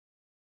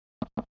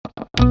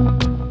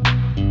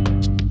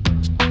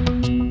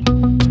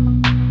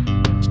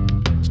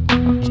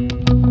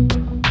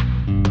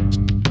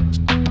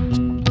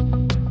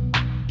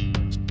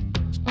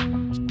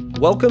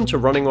Welcome to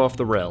Running Off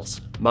the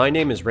Rails. My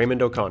name is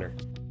Raymond O'Connor.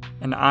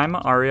 And I'm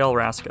Ariel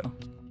Rasco.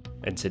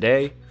 And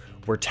today,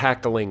 we're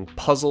tackling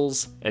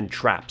puzzles and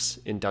traps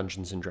in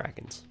Dungeons &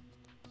 Dragons.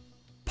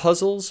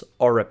 Puzzles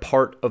are a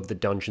part of the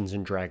Dungeons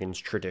 & Dragons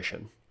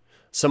tradition.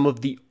 Some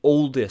of the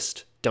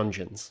oldest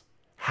dungeons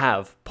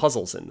have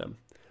puzzles in them.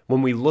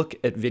 When we look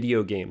at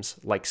video games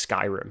like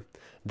Skyrim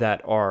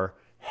that are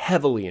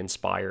heavily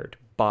inspired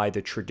by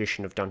the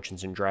tradition of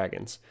Dungeons &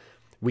 Dragons,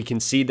 we can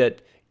see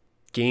that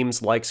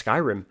games like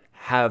Skyrim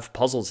have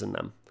puzzles in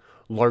them,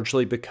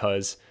 largely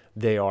because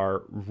they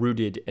are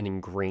rooted and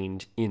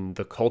ingrained in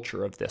the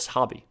culture of this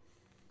hobby.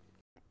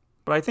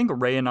 But I think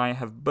Ray and I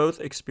have both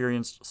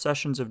experienced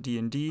sessions of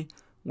D&D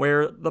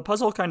where the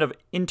puzzle kind of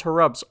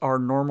interrupts our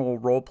normal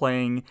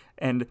role-playing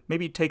and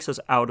maybe takes us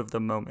out of the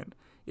moment.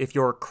 If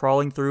you're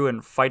crawling through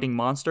and fighting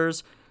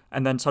monsters,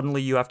 and then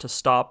suddenly you have to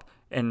stop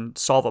and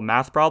solve a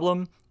math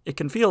problem, it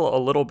can feel a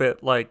little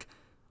bit like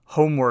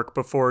homework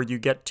before you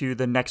get to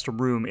the next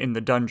room in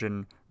the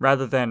dungeon,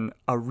 rather than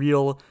a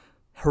real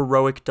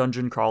heroic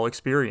dungeon crawl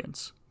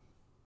experience.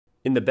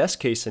 In the best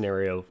case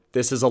scenario,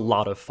 this is a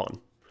lot of fun.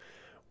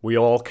 We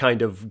all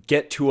kind of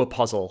get to a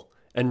puzzle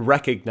and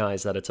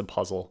recognize that it's a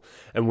puzzle,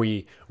 and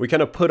we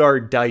kind of put our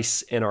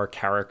dice and our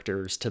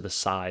characters to the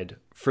side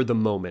for the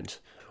moment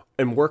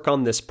and work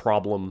on this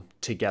problem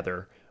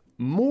together,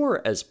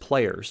 more as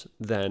players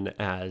than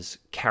as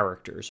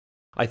characters.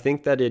 I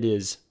think that it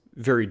is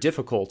very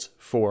difficult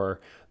for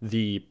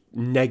the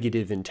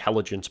negative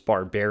intelligence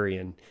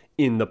barbarian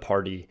in the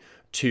party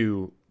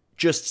to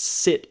just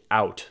sit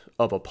out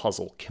of a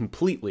puzzle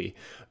completely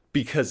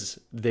because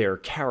their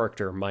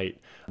character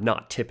might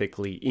not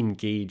typically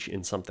engage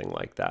in something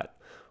like that.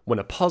 When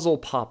a puzzle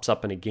pops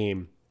up in a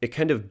game, it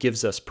kind of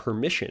gives us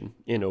permission,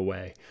 in a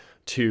way,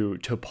 to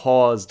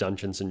pause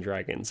Dungeons &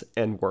 Dragons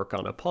and work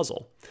on a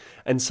puzzle.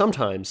 And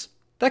sometimes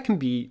that can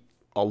be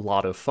a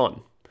lot of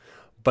fun.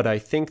 But I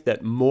think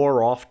that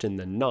more often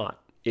than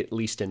not, at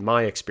least in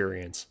my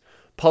experience,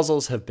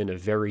 puzzles have been a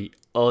very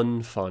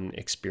unfun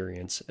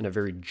experience and a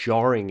very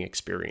jarring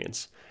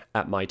experience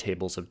at my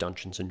tables of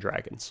Dungeons &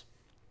 Dragons.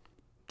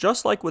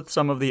 Just like with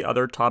some of the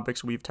other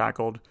topics we've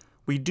tackled,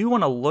 we do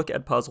want to look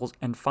at puzzles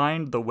and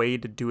find the way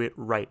to do it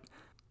right.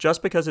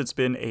 Just because it's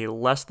been a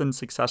less than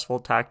successful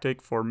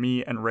tactic for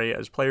me and Ray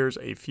as players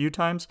a few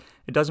times,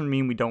 it doesn't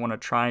mean we don't want to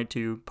try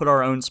to put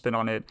our own spin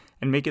on it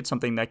and make it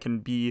something that can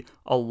be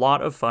a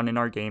lot of fun in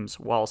our games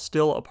while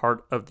still a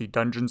part of the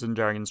Dungeons &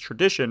 Dragons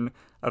tradition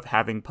of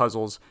having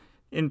puzzles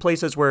in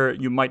places where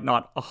you might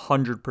not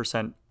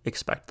 100%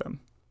 expect them.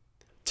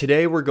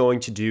 Today we're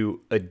going to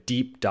do a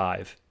deep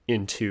dive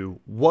into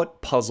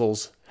what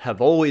puzzles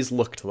have always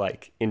looked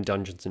like in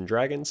Dungeons &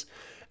 Dragons,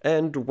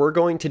 and we're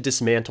going to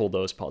dismantle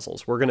those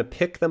puzzles. We're going to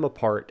pick them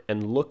apart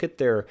and look at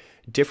their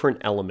different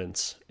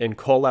elements and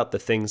call out the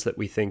things that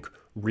we think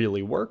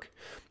really work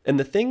and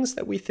the things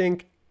that we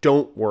think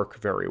don't work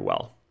very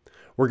well.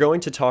 We're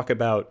going to talk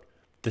about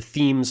the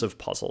themes of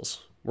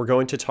puzzles. We're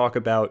going to talk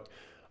about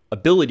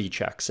ability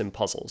checks in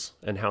puzzles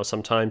and how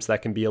sometimes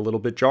that can be a little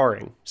bit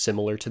jarring,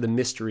 similar to the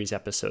mysteries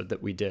episode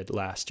that we did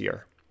last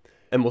year.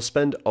 And we'll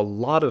spend a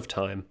lot of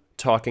time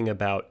talking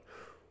about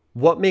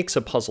what makes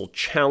a puzzle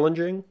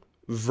challenging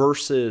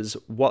versus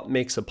what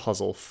makes a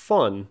puzzle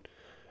fun,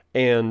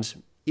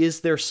 and is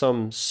there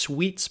some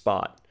sweet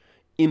spot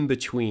in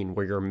between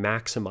where you're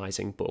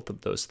maximizing both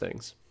of those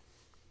things?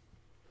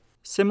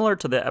 Similar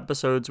to the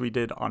episodes we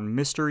did on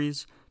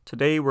mysteries,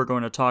 today we're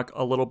going to talk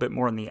a little bit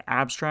more in the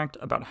abstract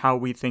about how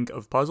we think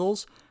of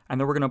puzzles, and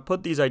then we're going to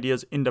put these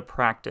ideas into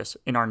practice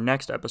in our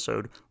next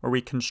episode where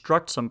we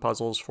construct some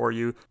puzzles for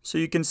you so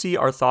you can see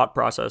our thought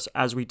process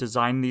as we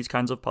design these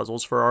kinds of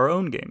puzzles for our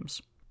own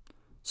games.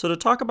 So to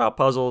talk about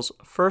puzzles,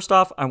 first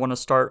off, I want to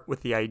start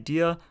with the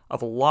idea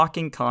of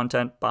locking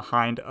content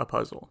behind a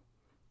puzzle.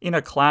 In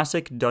a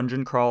classic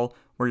dungeon crawl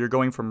where you're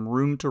going from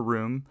room to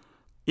room,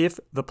 if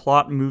the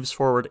plot moves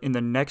forward in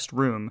the next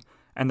room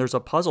and there's a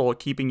puzzle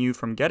keeping you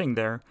from getting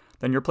there,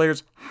 then your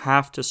players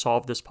have to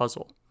solve this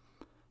puzzle.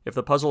 If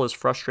the puzzle is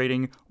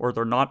frustrating or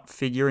they're not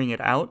figuring it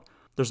out,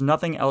 there's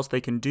nothing else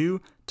they can do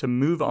to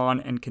move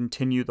on and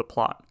continue the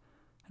plot.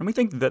 And we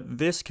think that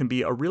this can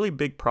be a really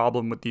big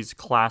problem with these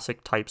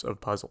classic types of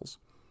puzzles.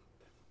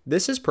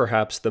 This is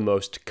perhaps the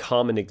most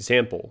common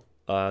example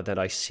that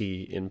I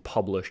see in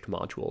published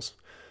modules.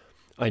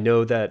 I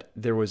know that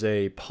there was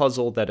a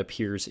puzzle that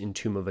appears in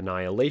Tomb of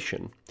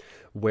Annihilation,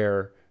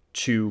 where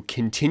to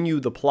continue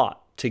the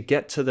plot, to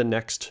get to the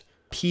next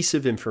piece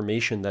of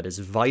information that is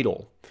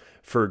vital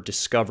for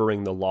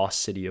discovering the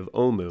lost city of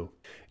Omu,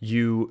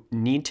 you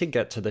need to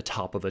get to the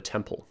top of a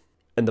temple.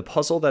 And the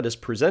puzzle that is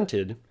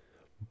presented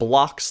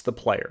blocks the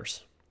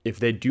players. If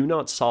they do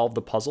not solve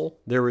the puzzle,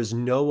 there is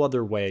no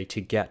other way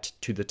to get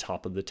to the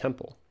top of the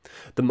temple.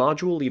 The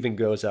module even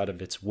goes out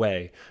of its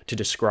way to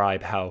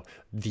describe how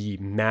the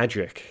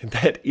magic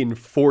that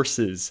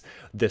enforces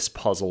this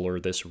puzzle or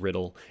this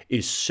riddle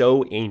is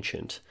so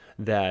ancient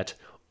that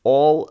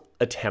all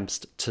attempts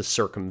to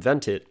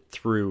circumvent it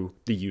through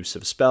the use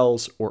of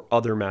spells or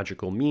other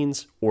magical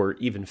means or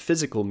even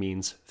physical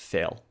means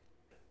fail.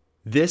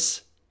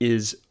 This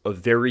is a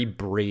very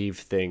brave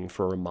thing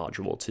for a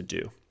module to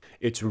do.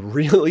 It's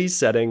really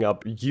setting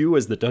up you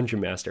as the dungeon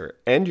master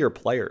and your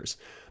players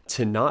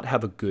to not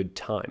have a good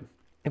time.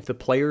 If the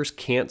players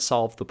can't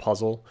solve the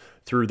puzzle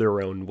through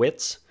their own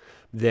wits,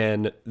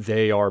 then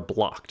they are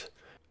blocked.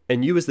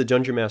 And you as the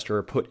dungeon master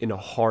are put in a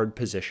hard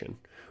position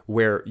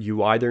where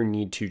you either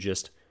need to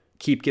just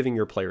keep giving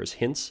your players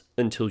hints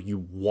until you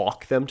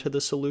walk them to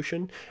the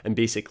solution and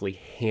basically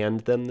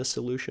hand them the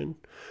solution,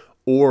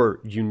 or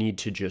you need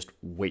to just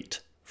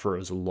wait for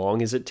as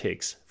long as it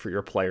takes for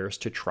your players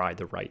to try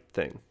the right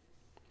thing.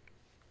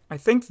 I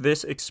think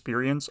this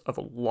experience of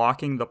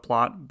locking the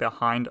plot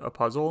behind a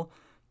puzzle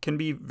can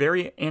be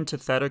very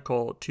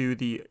antithetical to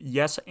the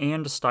yes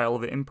and style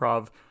of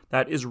improv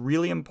that is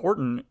really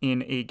important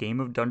in a game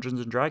of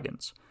Dungeons &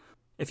 Dragons.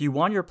 If you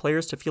want your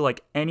players to feel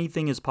like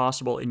anything is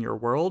possible in your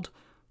world,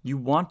 you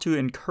want to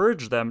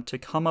encourage them to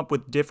come up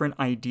with different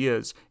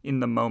ideas in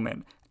the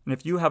moment. And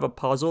if you have a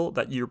puzzle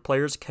that your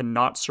players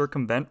cannot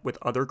circumvent with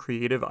other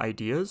creative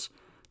ideas,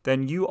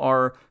 then you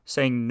are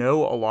saying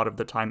no a lot of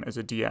the time as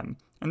a DM.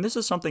 And this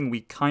is something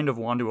we kind of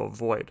want to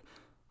avoid.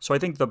 So I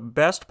think the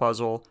best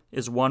puzzle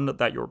is one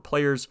that your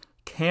players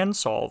can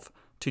solve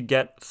to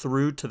get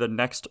through to the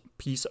next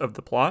piece of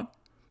the plot.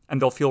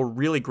 And they'll feel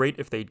really great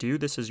if they do.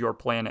 This is your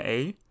plan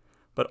A.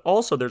 But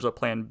also there's a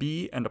plan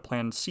B and a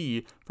plan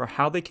C for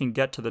how they can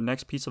get to the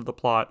next piece of the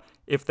plot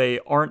if they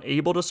aren't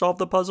able to solve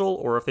the puzzle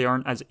or if they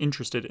aren't as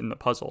interested in the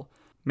puzzle.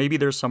 Maybe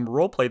there's some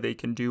roleplay they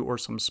can do or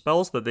some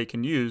spells that they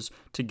can use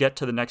to get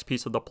to the next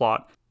piece of the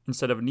plot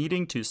instead of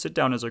needing to sit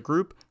down as a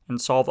group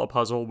and solve a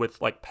puzzle with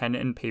like pen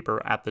and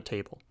paper at the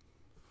table.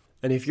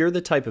 And if you're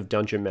the type of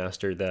dungeon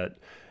master that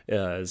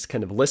is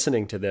kind of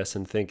listening to this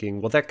and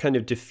thinking, well, that kind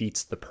of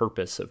defeats the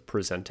purpose of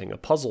presenting a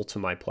puzzle to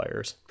my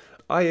players,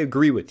 I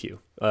agree with you.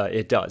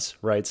 It does,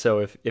 right? So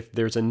if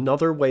there's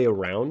another way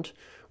around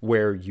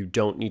where you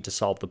don't need to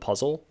solve the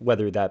puzzle,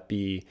 whether that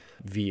be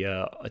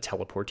via a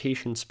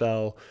teleportation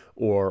spell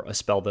or a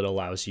spell that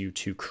allows you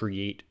to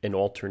create an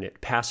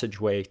alternate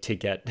passageway to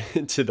get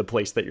to the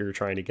place that you're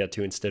trying to get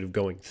to instead of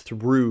going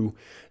through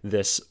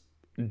this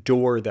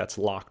door that's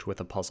locked with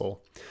a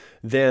puzzle,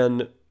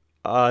 then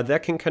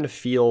that can kind of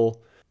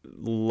feel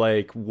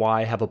like,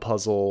 why have a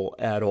puzzle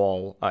at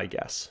all, I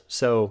guess.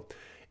 So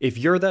if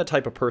you're that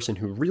type of person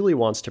who really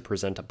wants to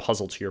present a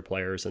puzzle to your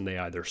players and they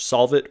either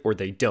solve it or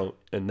they don't,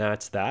 and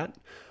that's that,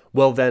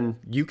 well, then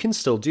you can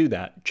still do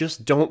that.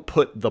 Just don't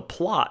put the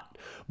plot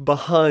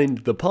behind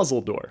the puzzle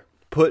door.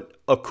 Put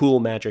a cool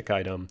magic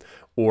item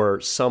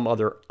or some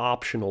other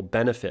optional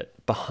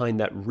benefit behind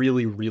that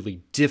really,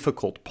 really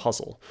difficult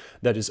puzzle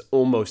that is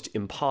almost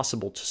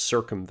impossible to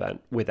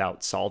circumvent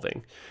without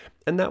solving.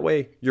 And that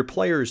way your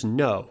players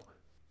know,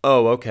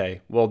 oh,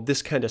 okay, well,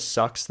 this kind of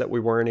sucks that we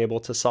weren't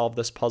able to solve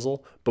this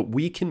puzzle, but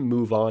we can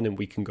move on and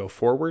we can go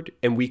forward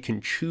and we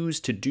can choose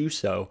to do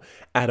so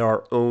at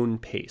our own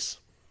pace.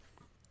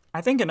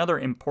 I think another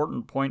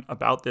important point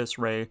about this,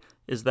 Ray,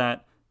 is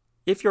that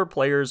if your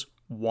players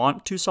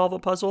want to solve a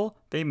puzzle,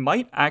 they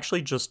might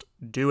actually just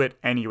do it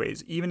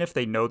anyways, even if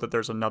they know that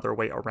there's another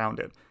way around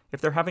it. If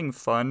they're having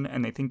fun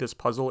and they think this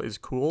puzzle is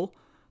cool,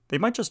 they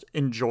might just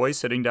enjoy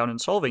sitting down and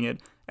solving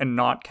it and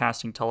not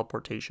casting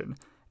teleportation.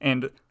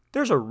 And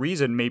there's a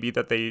reason maybe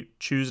that they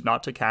choose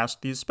not to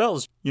cast these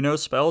spells. You know,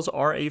 spells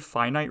are a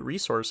finite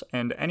resource,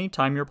 and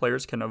anytime your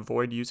players can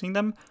avoid using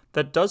them,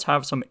 that does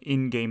have some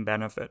in-game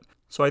benefit.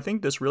 So I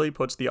think this really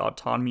puts the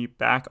autonomy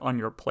back on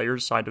your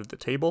players' side of the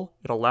table.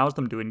 It allows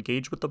them to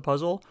engage with the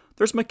puzzle.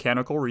 There's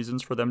mechanical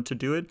reasons for them to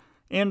do it,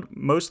 and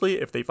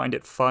mostly if they find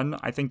it fun,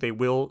 I think they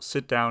will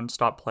sit down,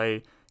 stop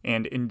play,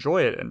 and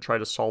enjoy it and try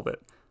to solve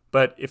it.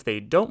 But if they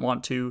don't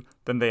want to,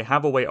 then they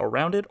have a way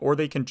around it, or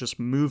they can just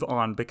move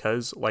on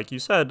because, like you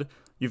said,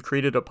 you've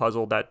created a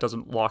puzzle that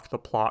doesn't lock the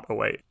plot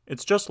away.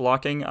 It's just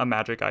locking a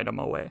magic item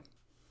away.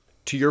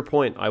 To your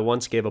point, I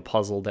once gave a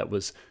puzzle that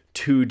was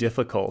too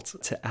difficult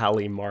to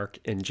Allie, Mark,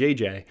 and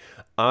JJ.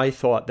 I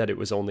thought that it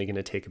was only going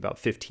to take about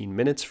 15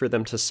 minutes for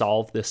them to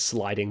solve this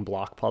sliding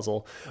block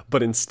puzzle,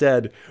 but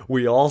instead,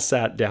 we all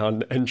sat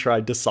down and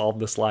tried to solve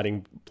the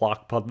sliding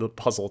block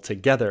puzzle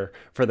together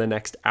for the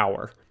next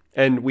hour.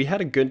 And we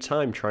had a good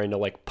time trying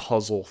to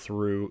puzzle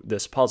through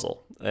this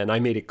puzzle. And I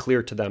made it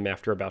clear to them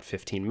after about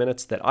 15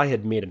 minutes that I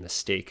had made a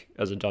mistake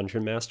as a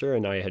dungeon master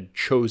and I had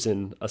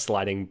chosen a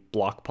sliding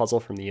block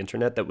puzzle from the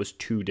internet that was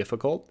too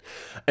difficult.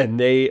 And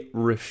they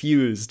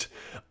refused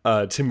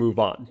to move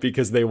on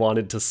because they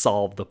wanted to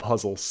solve the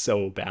puzzle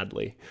so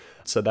badly.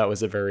 So that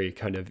was a very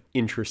kind of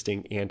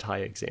interesting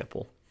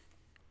anti-example.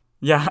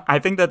 Yeah, I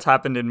think that's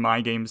happened in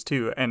my games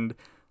too. And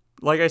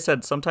like I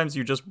said, sometimes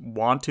you just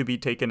want to be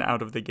taken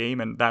out of the game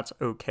and that's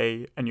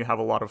okay and you have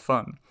a lot of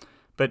fun.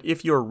 But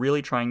if you're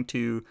really trying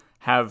to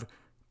have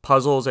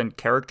puzzles and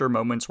character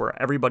moments where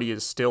everybody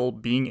is still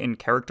being in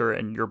character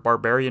and your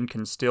barbarian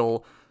can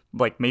still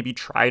maybe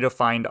try to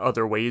find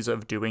other ways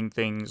of doing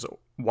things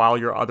while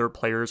your other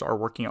players are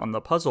working on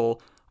the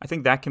puzzle, I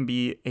think that can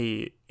be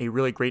a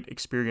really great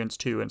experience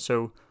too. And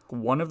so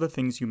one of the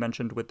things you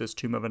mentioned with this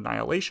Tomb of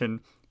Annihilation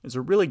is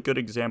a really good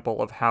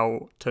example of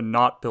how to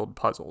not build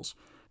puzzles,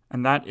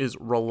 and that is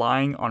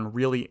relying on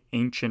really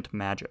ancient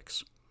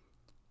magics.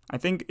 I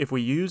think if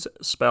we use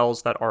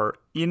spells that are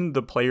in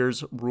the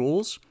player's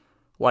rules,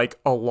 like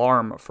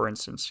Alarm, for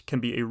instance, can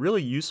be a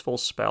really useful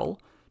spell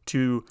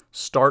to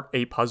start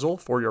a puzzle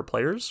for your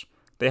players.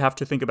 They have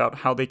to think about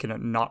how they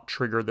can not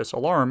trigger this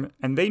alarm,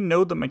 and they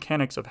know the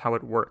mechanics of how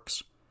it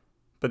works.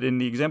 But in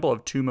the example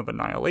of Tomb of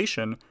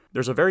Annihilation,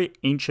 there's a very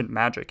ancient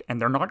magic, and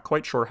they're not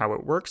quite sure how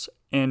it works,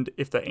 and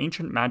if the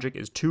ancient magic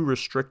is too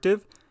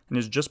restrictive and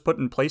is just put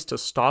in place to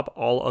stop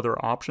all other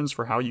options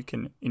for how you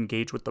can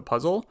engage with the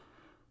puzzle,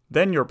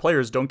 then your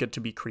players don't get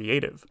to be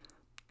creative.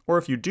 Or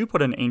if you do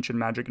put an ancient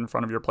magic in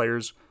front of your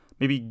players,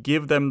 maybe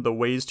give them the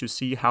ways to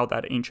see how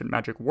that ancient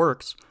magic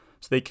works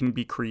so they can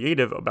be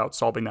creative about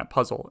solving that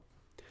puzzle.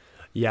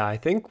 Yeah, I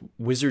think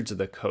Wizards of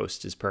the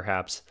Coast is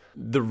perhaps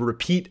the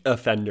repeat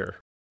offender.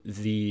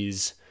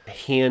 These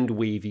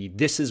hand-wavy,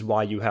 this is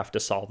why you have to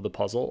solve the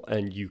puzzle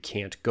and you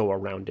can't go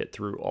around it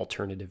through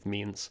alternative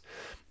means.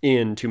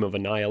 In Tomb of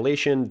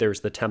Annihilation,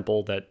 there's the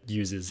temple that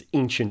uses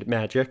ancient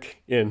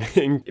magic in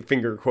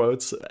finger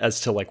quotes as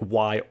to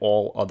why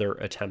all other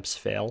attempts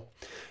fail.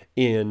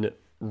 In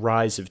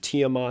Rise of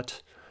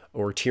Tiamat,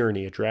 or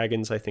Tyranny of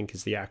Dragons, I think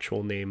is the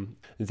actual name,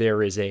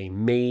 there is a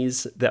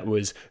maze that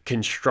was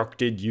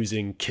constructed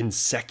using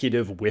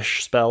consecutive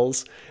wish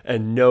spells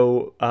and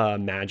no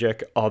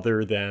magic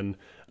other than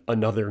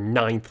another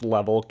 9th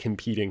level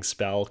competing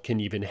spell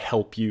can even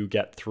help you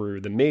get through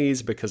the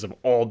maze because of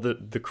all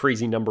the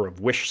crazy number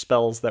of wish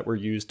spells that were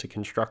used to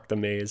construct the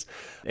maze.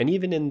 And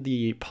even in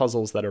the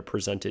puzzles that are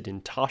presented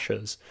in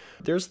Tasha's,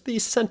 there's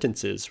these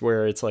sentences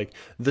where it's like,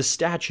 the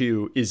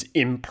statue is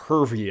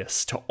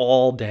impervious to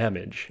all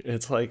damage.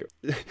 It's like,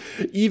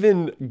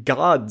 even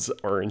gods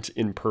aren't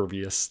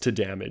impervious to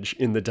damage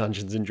in the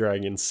Dungeons and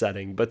Dragons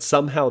setting, but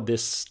somehow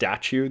this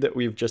statue that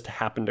we've just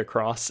happened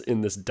across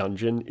in this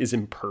dungeon is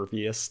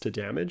impervious to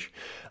damage.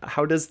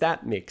 How does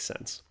that make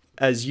sense?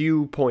 As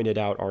you pointed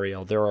out,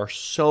 Ariel, there are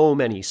so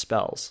many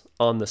spells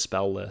on the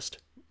spell list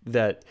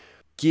that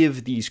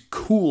give these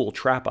cool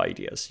trap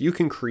ideas. You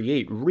can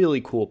create really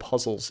cool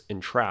puzzles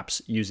and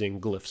traps using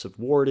Glyphs of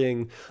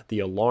Warding, the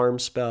Alarm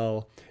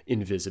spell,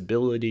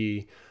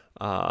 Invisibility,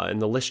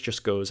 and the list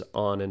just goes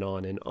on and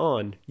on and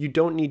on. You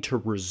don't need to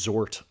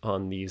resort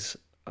on these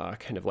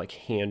kind of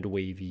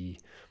hand-wavy,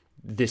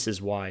 this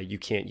is why you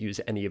can't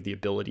use any of the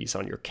abilities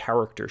on your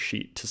character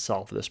sheet to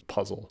solve this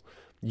puzzle.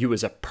 You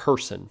as a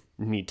person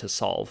need to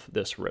solve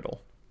this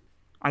riddle.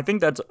 I think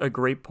that's a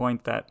great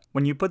point, that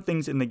when you put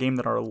things in the game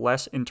that are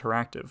less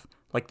interactive,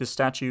 like the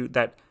statue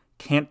that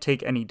can't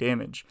take any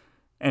damage,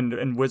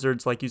 and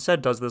Wizards, like you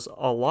said, does this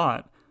a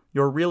lot,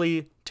 you're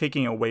really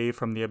taking away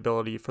from the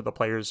ability for the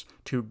players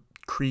to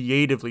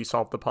creatively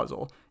solve the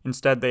puzzle.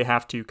 Instead, they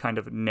have to kind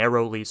of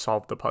narrowly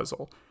solve the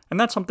puzzle. And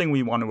that's something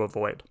we want to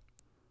avoid.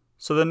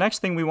 So the next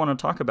thing we want to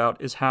talk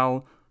about is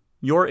how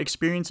your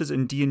experiences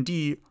in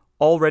D&D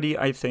already,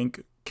 I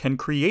think, can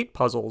create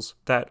puzzles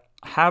that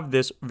have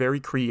this very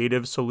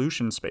creative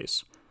solution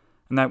space.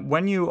 And that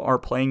when you are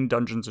playing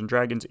Dungeons and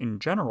Dragons in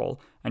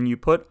general, and you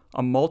put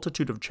a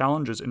multitude of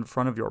challenges in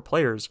front of your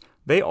players,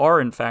 they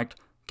are, in fact,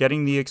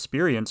 getting the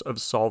experience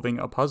of solving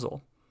a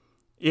puzzle.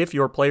 If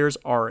your players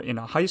are in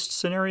a heist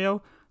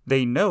scenario,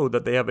 they know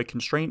that they have a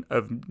constraint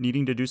of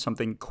needing to do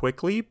something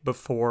quickly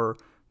before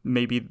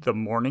maybe the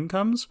morning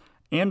comes,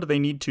 and they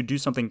need to do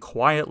something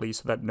quietly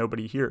so that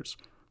nobody hears.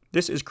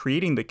 This is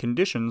creating the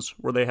conditions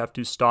where they have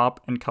to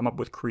stop and come up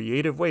with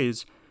creative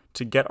ways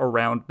to get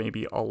around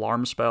maybe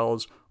alarm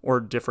spells or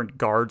different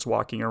guards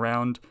walking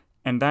around,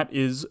 and that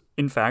is,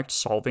 in fact,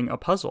 solving a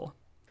puzzle.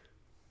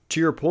 To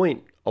your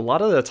point, a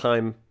lot of the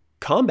time,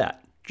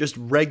 combat, just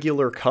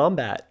regular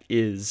combat,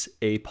 is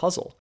a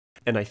puzzle.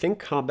 And I think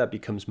combat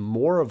becomes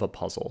more of a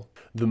puzzle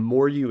the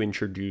more you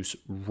introduce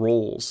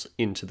roles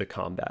into the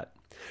combat.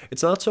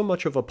 It's not so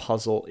much of a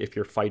puzzle if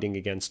you're fighting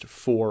against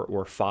 4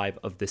 or 5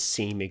 of the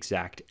same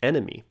exact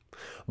enemy.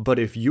 But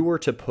if you were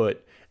to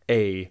put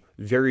a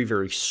very,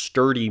 very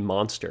sturdy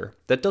monster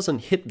that doesn't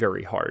hit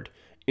very hard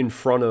in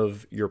front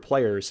of your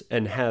players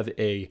and have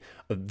a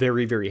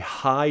very, very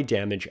high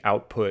damage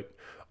output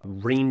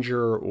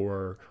ranger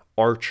or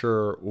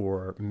archer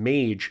or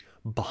mage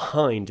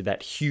behind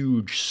that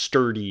huge,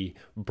 sturdy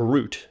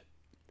brute,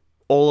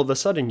 all of a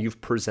sudden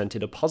you've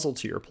presented a puzzle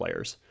to your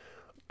players.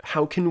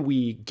 How can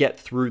we get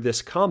through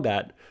this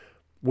combat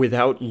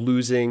without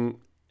losing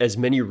as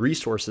many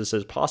resources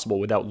as possible,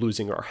 without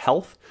losing our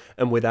health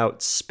and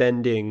without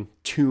spending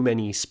too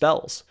many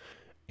spells?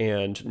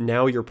 And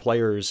now your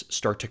players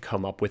start to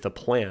come up with a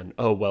plan.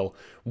 Oh, well,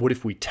 what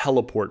if we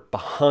teleport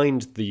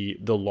behind the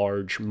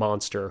large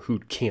monster who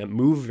can't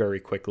move very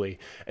quickly,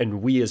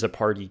 and we as a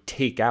party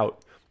take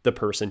out the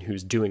person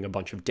who's doing a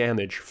bunch of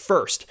damage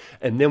first,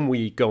 and then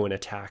we go and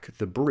attack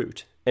the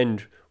brute.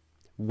 And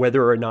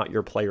whether or not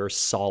your players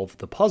solve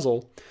the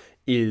puzzle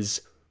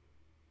is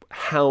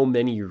how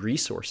many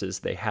resources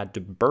they had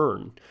to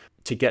burn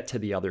to get to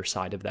the other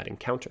side of that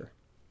encounter.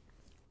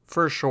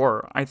 For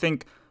sure. I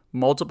think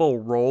multiple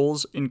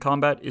roles in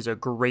combat is a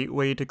great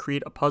way to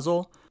create a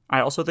puzzle. I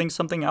also think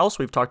something else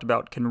we've talked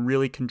about can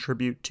really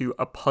contribute to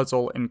a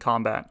puzzle in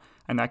combat,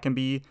 and that can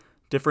be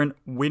different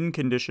win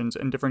conditions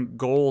and different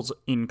goals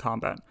in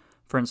combat.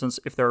 For instance,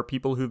 if there are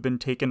people who've been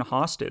taken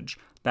hostage,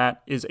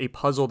 that is a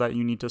puzzle that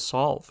you need to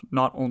solve.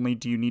 Not only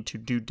do you need to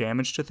do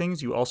damage to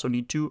things, you also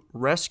need to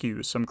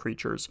rescue some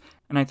creatures.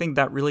 And I think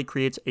that really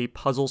creates a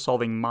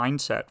puzzle-solving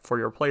mindset for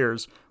your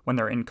players when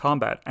they're in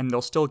combat, and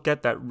they'll still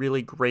get that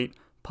really great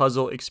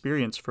puzzle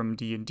experience from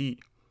D&D.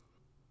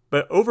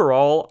 But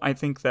overall, I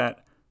think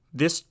that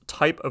this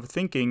type of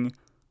thinking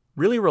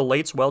really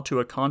relates well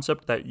to a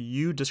concept that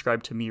you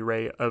described to me,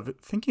 Ray, of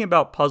thinking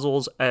about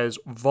puzzles as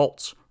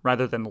vaults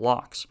rather than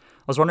locks.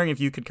 I was wondering if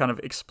you could kind of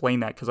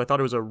explain that, because I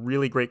thought it was a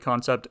really great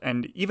concept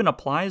and even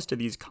applies to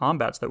these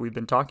combats that we've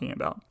been talking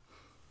about.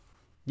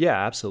 Yeah,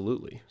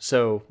 absolutely.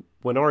 So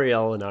when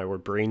Ariel and I were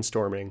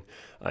brainstorming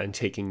and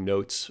taking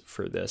notes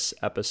for this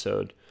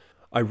episode,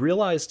 I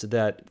realized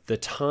that the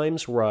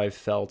times where I've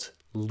felt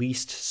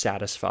least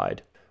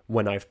satisfied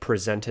when I've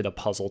presented a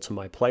puzzle to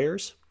my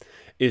players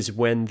is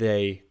when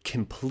they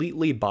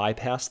completely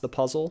bypass the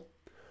puzzle,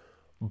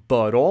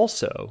 but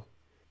also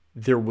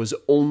there was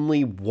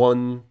only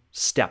one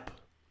step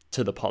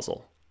to the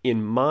puzzle.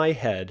 In my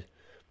head,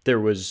 there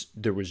was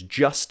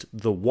just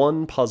the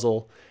one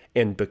puzzle,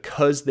 and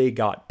because they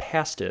got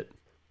past it,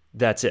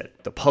 that's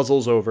it. The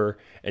puzzle's over,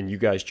 and you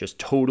guys just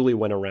totally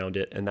went around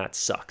it, and that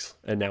sucks.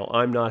 And now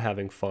I'm not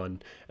having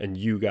fun, and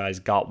you guys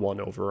got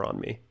one over on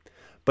me.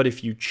 But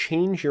if you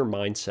change your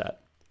mindset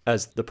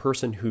as the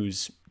person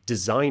who's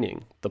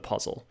designing the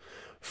puzzle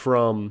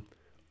from,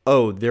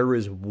 oh, there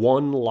is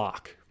one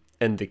lock,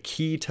 and the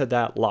key to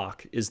that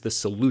lock is the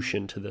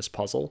solution to this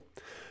puzzle,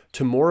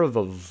 to more of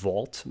a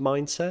vault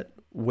mindset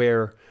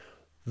where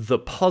the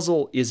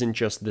puzzle isn't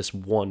just this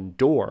one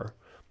door.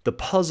 The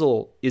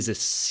puzzle is a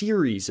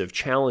series of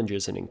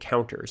challenges and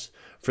encounters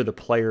for the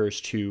players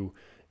to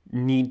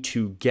need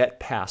to get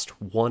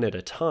past one at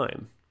a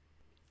time.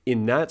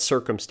 In that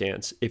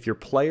circumstance, if your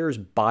players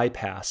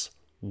bypass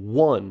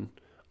one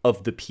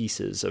of the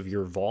pieces of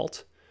your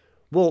vault,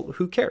 well,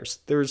 who cares?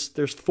 There's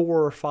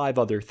 4 or 5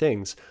 other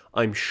things.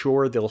 I'm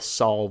sure they'll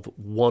solve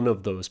one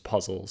of those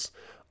puzzles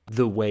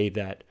the way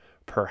that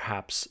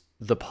perhaps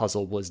the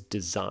puzzle was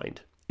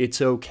designed.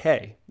 It's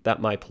okay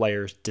that my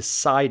players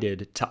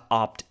decided to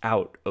opt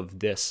out of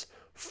this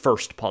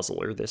first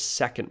puzzle or this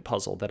second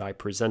puzzle that I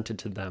presented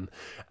to them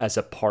as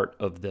a part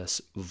of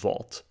this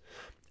vault.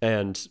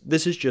 And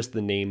this is just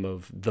the name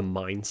of the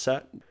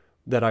mindset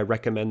that I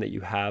recommend that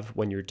you have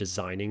when you're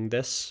designing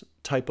this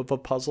type of a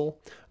puzzle.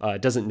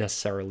 It doesn't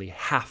necessarily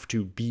have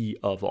to be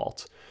a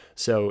vault.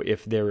 So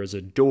if there is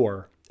a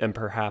door, and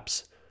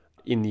perhaps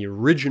in the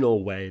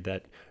original way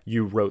that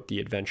you wrote the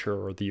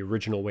adventure or the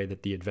original way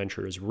that the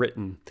adventure is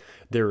written,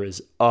 there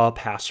is a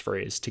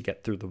passphrase to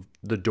get through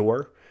the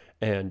door,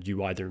 and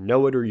you either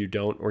know it or you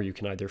don't, or you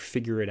can either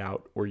figure it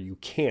out or you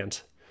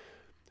can't.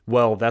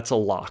 Well, that's a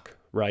lock,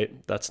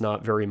 right? That's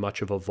not very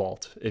much of a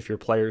vault. If your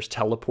players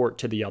teleport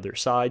to the other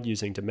side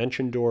using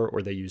Dimension Door,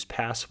 or they use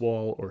Pass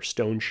Wall or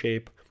Stone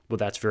Shape, well,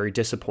 that's very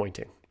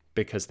disappointing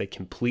because they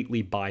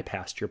completely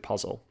bypassed your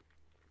puzzle.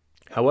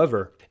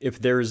 However, if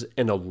there's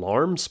an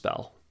alarm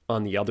spell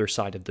on the other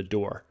side of the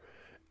door,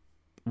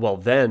 well,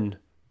 then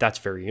that's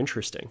very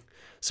interesting.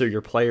 So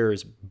your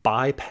players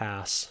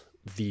bypass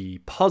the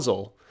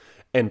puzzle,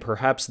 and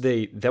perhaps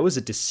that was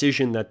a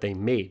decision that they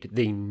made.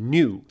 They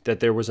knew that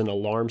there was an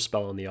alarm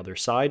spell on the other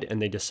side, and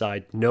they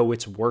decide, no,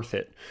 it's worth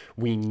it.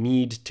 We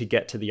need to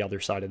get to the other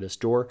side of this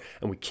door,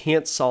 and we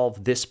can't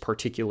solve this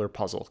particular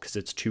puzzle because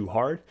it's too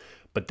hard,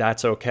 but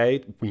that's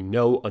okay. We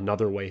know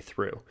another way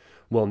through.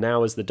 Well,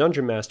 now as the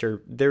Dungeon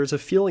Master, there's a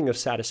feeling of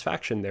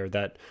satisfaction there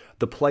that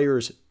the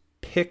players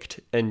picked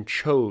and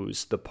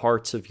chose the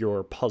parts of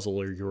your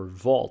puzzle or your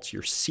vaults,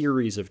 your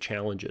series of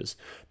challenges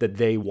that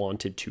they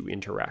wanted to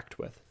interact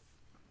with.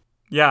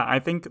 Yeah, I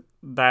think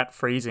that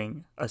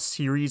phrasing, a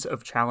series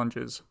of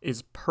challenges,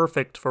 is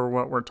perfect for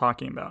what we're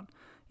talking about.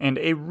 And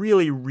a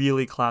really,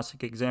 really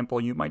classic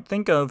example you might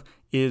think of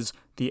is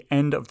the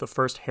end of the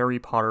first Harry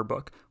Potter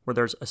book, where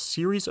there's a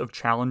series of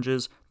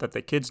challenges that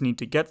the kids need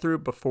to get through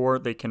before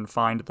they can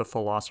find the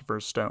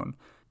Philosopher's Stone.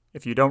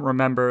 If you don't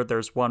remember,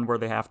 there's one where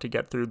they have to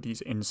get through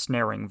these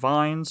ensnaring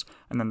vines,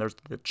 and then there's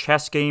the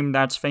chess game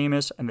that's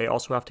famous, and they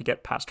also have to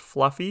get past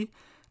Fluffy.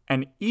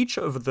 And each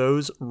of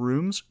those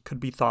rooms could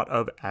be thought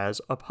of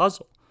as a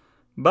puzzle.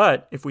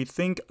 But if we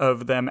think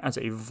of them as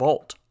a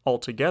vault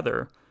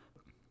altogether,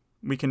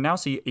 we can now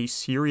see a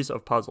series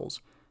of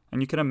puzzles.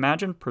 And you can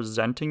imagine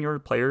presenting your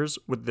players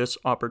with this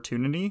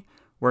opportunity,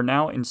 where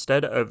now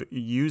instead of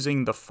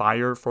using the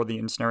fire for the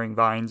ensnaring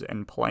vines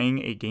and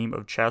playing a game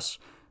of chess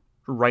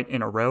right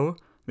in a row,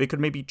 They could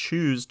maybe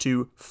choose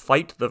to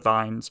fight the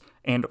vines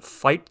and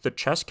fight the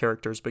chess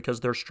characters because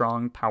they're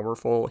strong,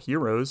 powerful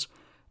heroes,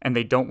 and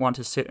they don't want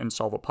to sit and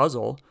solve a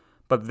puzzle.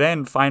 But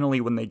then finally,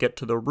 when they get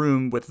to the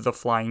room with the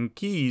flying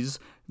keys,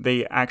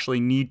 they actually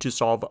need to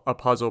solve a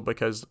puzzle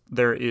because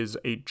there is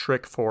a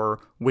trick for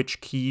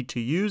which key to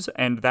use,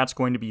 and that's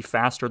going to be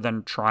faster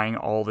than trying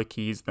all the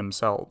keys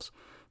themselves.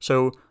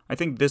 So I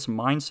think this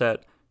mindset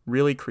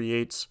really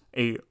creates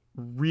a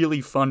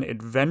really fun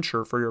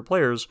adventure for your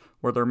players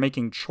where they're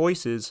making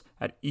choices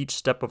at each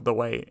step of the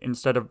way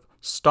instead of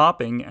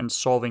stopping and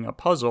solving a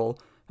puzzle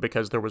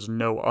because there was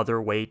no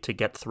other way to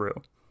get through.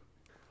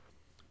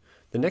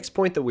 The next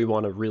point that we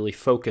want to really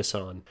focus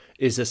on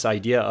is this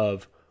idea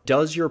of,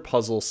 does your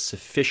puzzle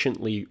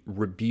sufficiently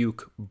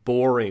rebuke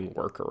boring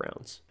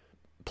workarounds?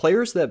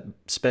 Players that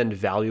spend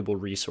valuable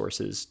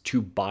resources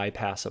to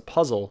bypass a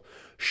puzzle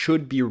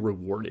should be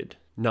rewarded,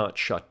 not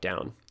shut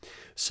down.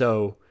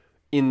 So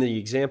in the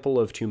example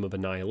of Tomb of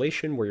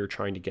Annihilation, where you're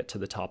trying to get to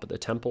the top of the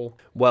temple,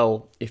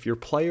 well, if your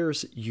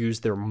players use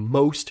their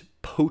most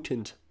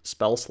potent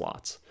spell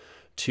slots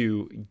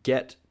to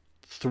get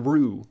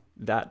through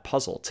that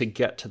puzzle, to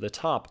get to the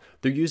top,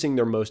 they're using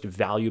their most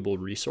valuable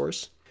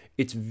resource.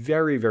 It's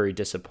very, very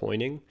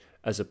disappointing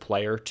as a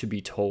player to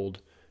be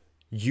told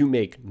you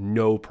make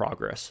no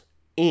progress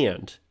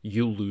and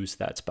you lose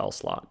that spell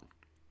slot.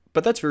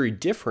 But that's very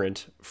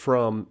different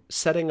from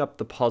setting up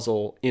the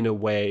puzzle in a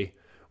way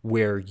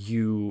where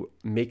you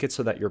make it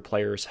so that your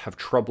players have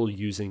trouble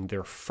using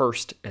their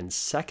first and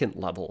second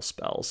level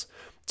spells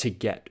to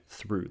get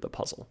through the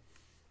puzzle.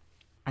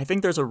 I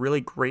think there's a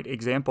really great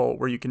example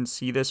where you can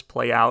see this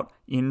play out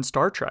in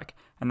Star Trek,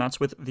 and that's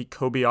with the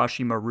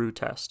Kobayashi Maru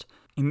test.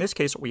 In this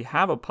case, we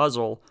have a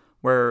puzzle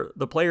where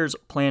the players'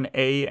 plan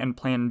A and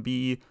plan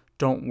B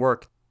don't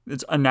work.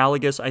 It's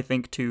analogous, I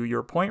think, to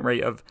your point,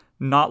 Ray, of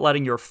not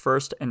letting your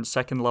first and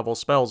second level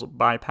spells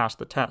bypass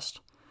the test.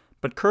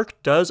 But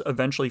Kirk does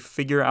eventually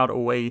figure out a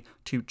way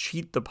to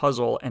cheat the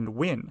puzzle and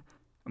win.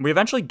 And we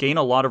eventually gain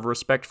a lot of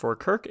respect for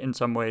Kirk in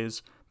some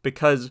ways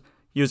because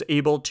he was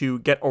able to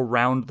get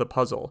around the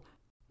puzzle.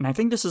 And I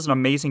think this is an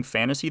amazing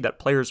fantasy that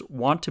players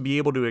want to be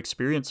able to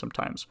experience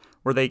sometimes,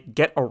 where they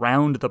get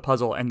around the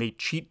puzzle and they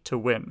cheat to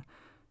win.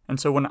 And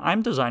so when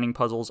I'm designing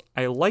puzzles,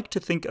 I like to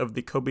think of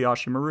the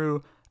Kobayashi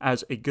Maru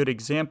as a good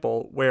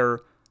example where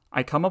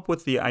I come up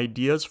with the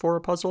ideas for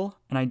a puzzle,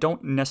 and I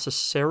don't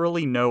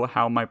necessarily know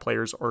how my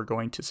players are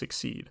going to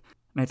succeed.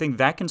 And I think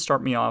that can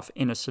start me off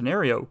in a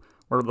scenario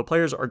where the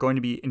players are going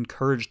to be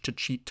encouraged to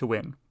cheat to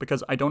win,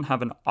 because I don't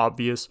have an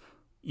obvious,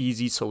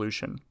 easy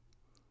solution.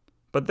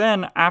 But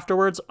then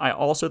afterwards, I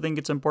also think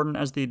it's important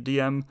as the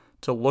DM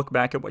to look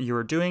back at what you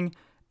were doing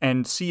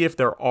and see if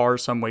there are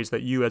some ways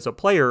that you as a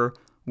player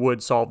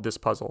would solve this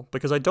puzzle.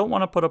 Because I don't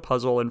want to put a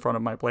puzzle in front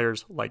of my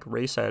players, like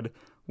Ray said,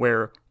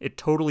 where it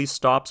totally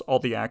stops all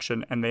the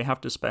action and they have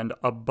to spend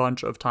a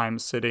bunch of time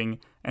sitting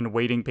and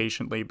waiting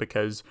patiently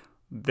because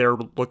they're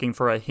looking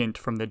for a hint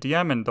from the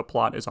DM and the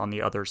plot is on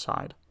the other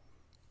side.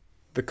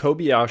 The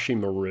Kobayashi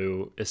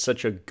Maru is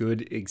such a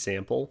good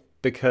example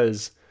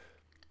because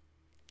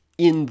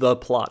in the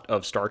plot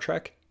of Star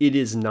Trek, it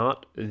is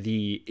not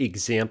the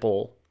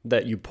example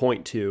that you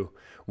point to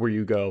where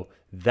you go,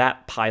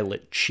 that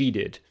pilot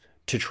cheated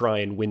to try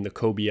and win the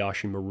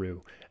Kobayashi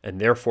Maru, and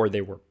therefore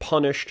they were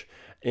punished,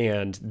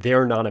 and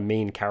they're not a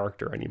main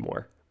character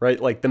anymore, right?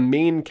 Like the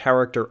main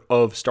character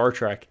of Star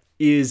Trek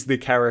is the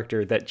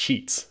character that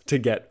cheats to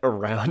get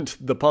around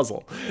the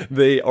puzzle.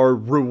 They are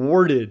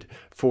rewarded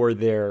for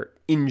their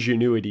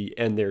ingenuity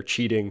and their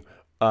cheating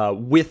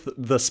with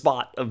the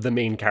spot of the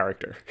main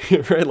character,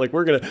 right? Like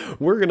we're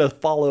gonna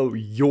follow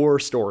your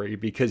story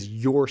because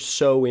you're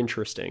so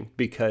interesting,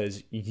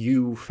 because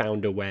you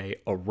found a way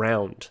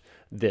around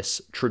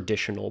this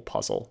traditional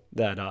puzzle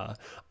that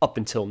up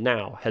until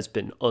now has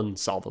been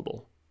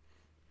unsolvable.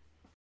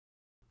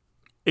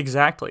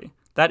 Exactly.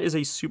 That is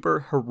a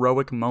super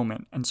heroic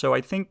moment. And so I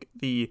think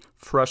the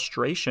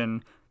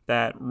frustration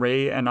that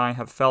Ray and I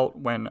have felt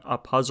when a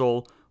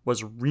puzzle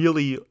was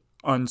really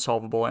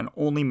unsolvable and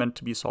only meant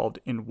to be solved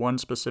in one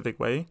specific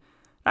way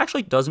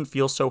actually doesn't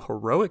feel so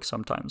heroic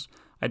sometimes.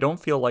 I don't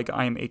feel like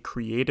I am a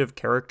creative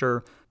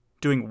character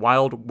doing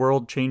wild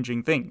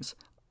world-changing things.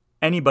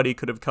 Anybody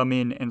could have come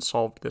in and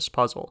solved this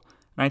puzzle.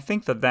 And I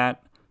think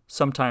that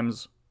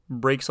sometimes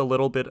breaks a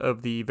little bit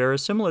of the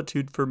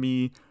verisimilitude for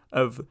me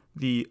of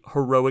the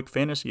heroic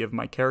fantasy of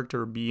my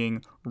character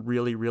being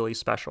really, really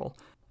special.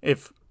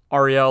 If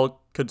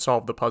Ariel could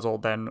solve the puzzle,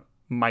 then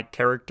my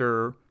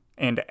character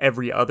and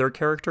every other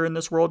character in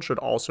this world should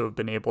also have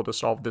been able to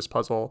solve this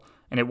puzzle,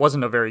 and it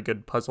wasn't a very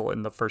good puzzle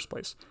in the first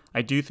place.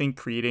 I do think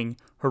creating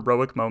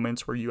heroic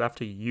moments where you have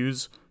to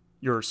use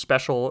your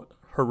special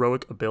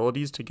heroic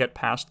abilities to get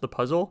past the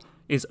puzzle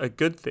is a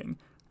good thing.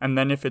 And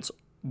then if it's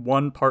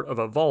one part of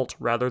a vault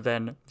rather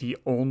than the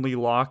only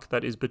lock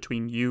that is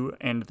between you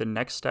and the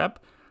next step,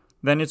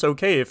 then it's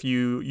okay if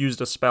you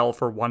used a spell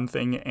for one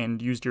thing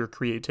and used your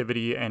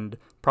creativity and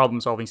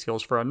problem-solving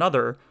skills for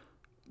another.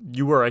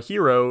 You were a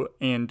hero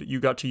and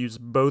you got to use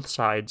both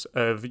sides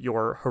of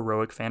your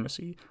heroic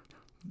fantasy.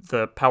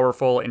 the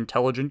powerful,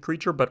 intelligent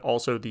creature, but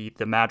also the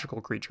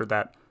magical creature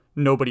that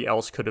nobody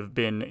else could have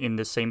been in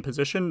the same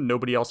position.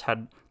 Nobody else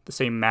had the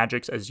same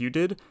magics as you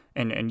did,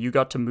 and you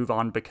got to move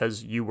on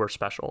because you were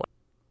special.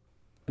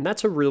 And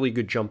that's a really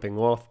good jumping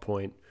off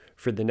point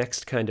for the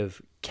next kind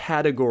of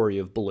category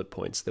of bullet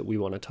points that we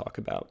want to talk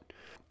about.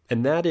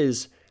 And that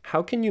is,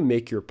 how can you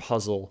make your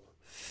puzzle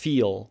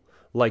feel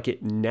like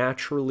it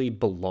naturally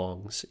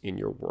belongs in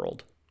your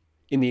world?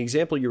 In the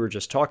example you were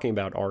just talking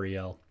about,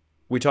 Ariel,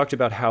 we talked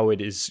about how it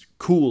is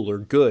cool or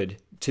good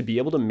to be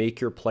able to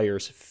make your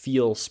players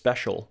feel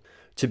special,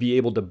 to be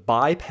able to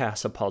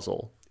bypass a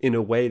puzzle in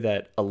a way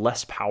that a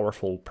less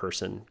powerful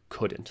person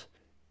couldn't.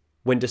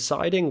 When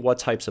deciding what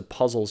types of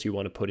puzzles you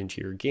want to put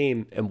into your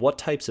game and what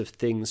types of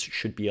things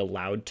should be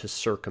allowed to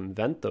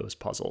circumvent those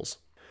puzzles,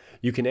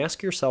 you can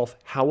ask yourself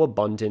how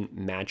abundant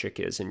magic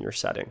is in your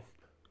setting.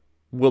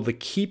 Will the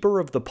keeper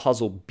of the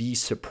puzzle be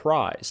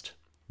surprised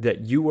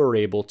that you are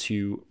able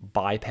to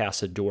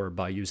bypass a door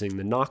by using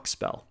the knock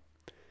spell?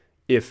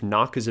 If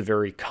knock is a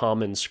very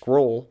common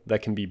scroll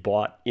that can be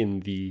bought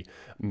in the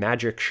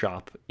magic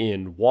shop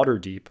in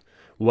Waterdeep,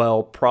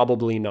 well,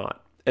 probably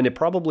not. And it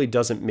probably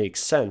doesn't make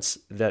sense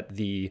that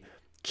the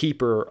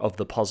keeper of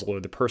the puzzle or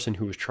the person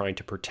who is trying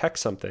to protect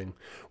something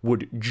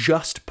would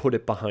just put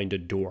it behind a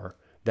door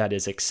that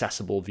is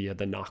accessible via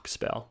the knock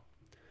spell.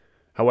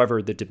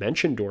 However, the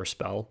Dimension Door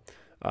spell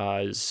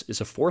is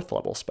a 4th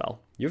level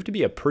spell. You have to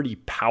be a pretty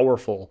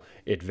powerful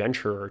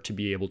adventurer to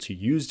be able to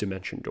use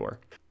Dimension Door.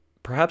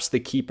 Perhaps the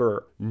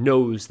keeper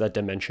knows that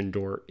Dimension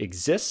Door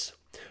exists,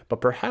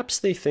 but perhaps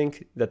they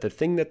think that the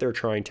thing that they're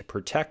trying to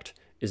protect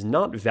is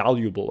not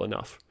valuable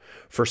enough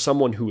for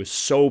someone who is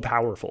so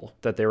powerful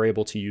that they're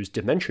able to use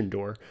Dimension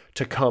Door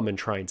to come and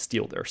try and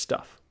steal their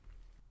stuff.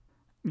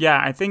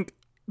 Yeah, I think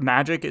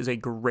magic is a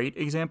great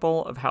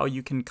example of how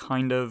you can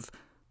kind of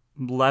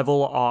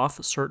level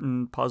off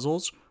certain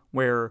puzzles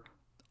where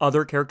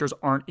other characters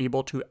aren't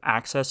able to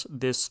access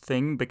this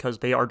thing because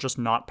they are just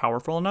not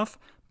powerful enough.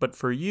 But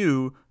for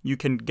you, you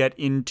can get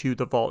into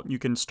the vault. You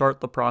can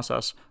start the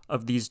process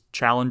of these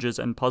challenges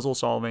and puzzle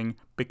solving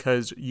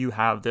because you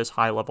have this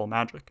high level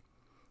magic.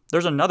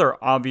 There's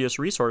another obvious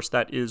resource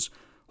that is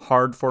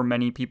hard for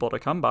many people to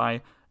come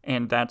by,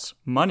 and that's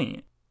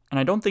money. And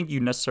I don't think you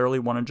necessarily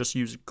want to just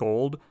use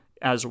gold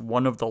as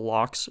one of the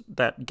locks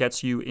that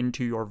gets you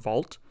into your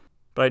vault.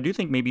 But I do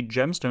think maybe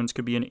gemstones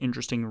could be an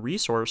interesting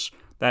resource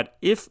that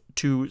if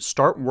to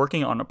start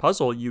working on a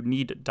puzzle you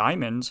need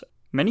diamonds,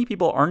 many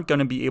people aren't going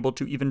to be able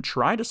to even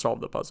try to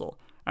solve the puzzle.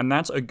 And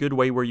that's a good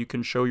way where you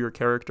can show your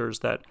characters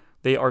that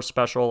they are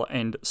special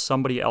and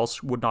somebody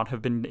else would not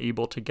have been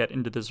able to get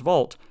into this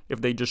vault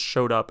if they just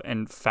showed up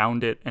and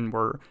found it and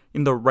were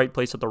in the right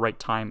place at the right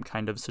time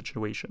kind of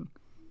situation.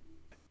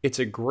 It's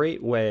a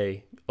great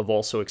way of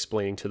also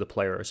explaining to the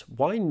players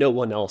why no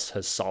one else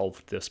has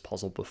solved this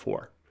puzzle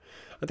before.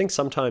 I think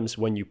sometimes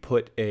when you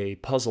put a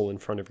puzzle in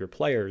front of your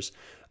players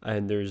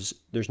and there's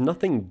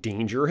nothing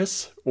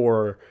dangerous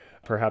or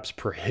perhaps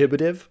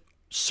prohibitive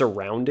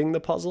surrounding the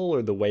puzzle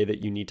or the way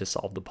that you need to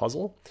solve the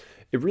puzzle,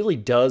 it really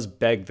does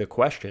beg the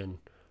question,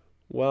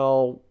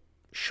 well,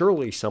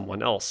 surely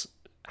someone else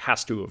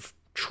has to have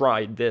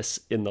tried this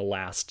in the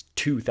last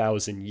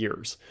 2,000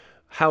 years.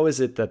 How is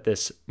it that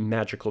this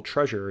magical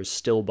treasure is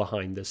still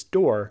behind this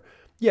door?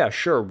 Yeah,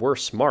 sure, we're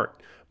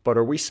smart, but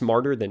are we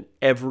smarter than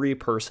every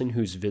person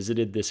who's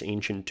visited this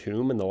ancient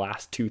tomb in the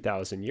last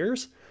 2,000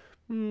 years?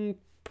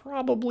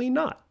 Probably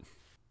not.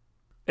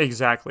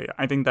 Exactly.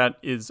 I think that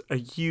is a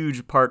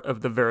huge part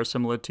of the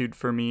verisimilitude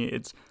for me.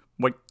 It's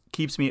what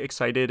keeps me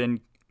excited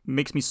and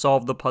makes me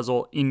solve the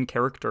puzzle in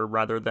character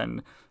rather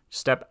than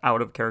step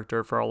out of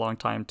character for a long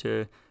time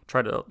to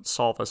try to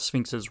solve a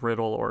Sphinx's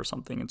riddle or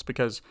something. It's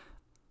because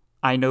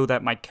I know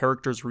that my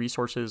character's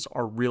resources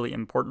are really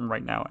important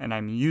right now and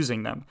I'm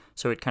using them.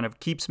 So it kind of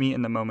keeps me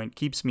in the moment,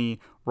 keeps me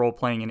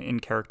role-playing and in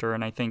character.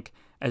 And I think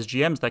as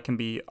GMs, that can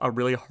be a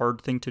really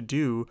hard thing to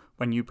do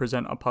when you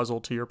present a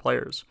puzzle to your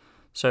players.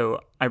 So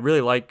I really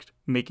like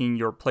making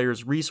your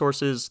players'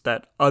 resources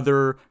that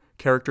other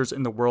characters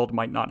in the world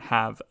might not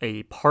have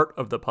a part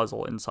of the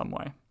puzzle in some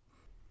way.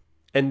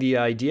 And the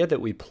idea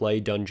that we play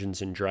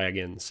Dungeons and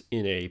Dragons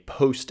in a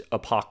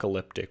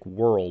post-apocalyptic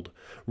world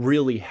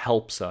really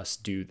helps us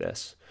do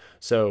this.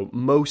 So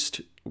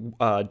most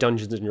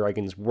Dungeons and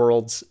Dragons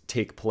worlds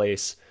take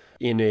place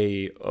in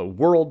a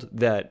world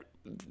that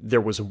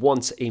there was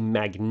once a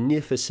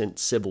magnificent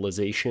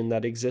civilization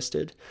that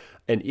existed,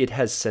 and it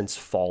has since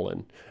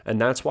fallen. And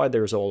that's why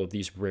there's all of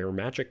these rare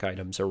magic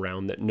items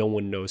around that no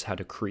one knows how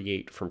to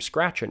create from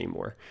scratch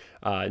anymore.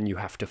 And you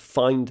have to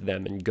find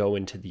them and go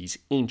into these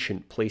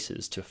ancient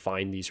places to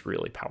find these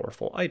really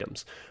powerful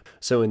items.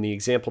 So in the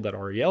example that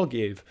Ariel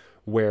gave,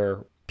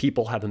 where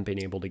people haven't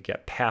been able to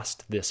get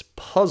past this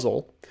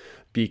puzzle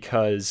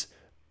because,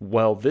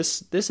 well,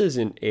 this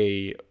isn't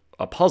a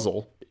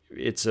puzzle.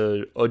 It's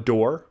a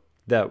door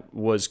that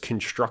was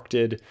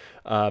constructed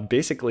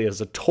basically as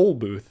a toll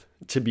booth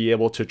to be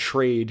able to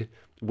trade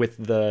with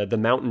the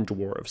mountain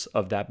dwarves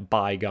of that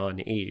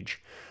bygone age.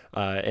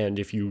 And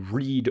if you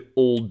read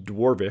Old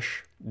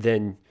Dwarvish,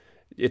 then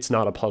it's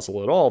not a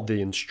puzzle at all.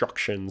 The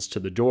instructions to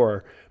the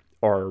door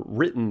are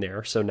written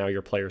there, so now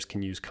your players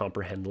can use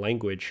comprehend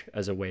language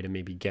as a way to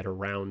maybe get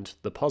around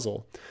the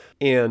puzzle.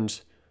 And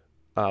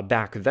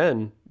back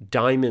then,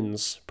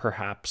 diamonds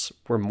perhaps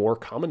were more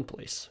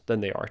commonplace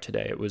than they are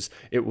today.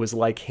 It was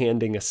like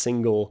handing a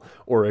single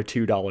or a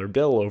 $2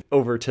 bill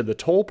over to the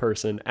toll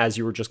person as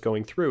you were just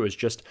going through, is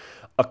just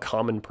a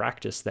common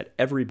practice that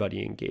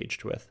everybody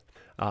engaged with.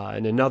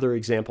 And another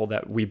example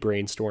that we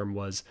brainstormed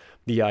was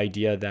the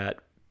idea that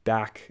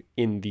back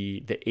in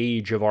the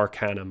age of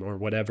Arcanum, or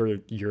whatever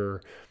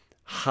your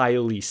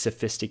highly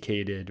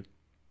sophisticated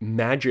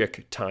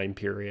magic time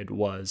period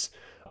was,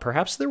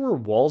 perhaps there were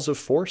walls of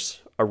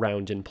force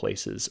around in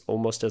places,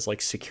 almost as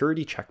like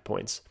security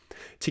checkpoints,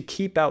 to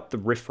keep out the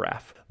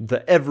riffraff,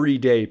 the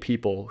everyday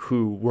people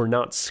who were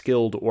not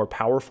skilled or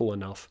powerful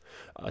enough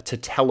to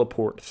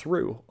teleport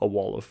through a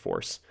wall of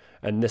force.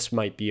 And this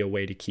might be a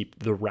way to keep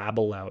the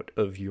rabble out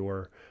of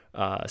your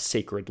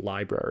sacred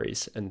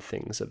libraries and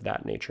things of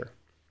that nature.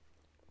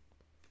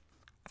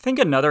 I think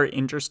another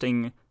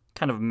interesting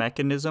kind of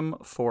mechanism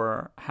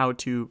for how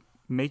to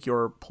make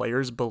your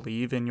players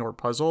believe in your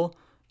puzzle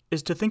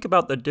is to think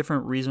about the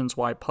different reasons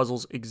why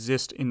puzzles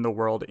exist in the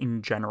world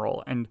in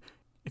general. And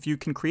if you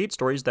can create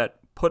stories that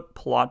put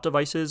plot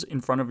devices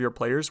in front of your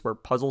players where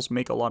puzzles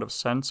make a lot of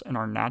sense and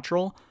are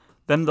natural,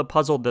 then the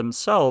puzzle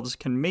themselves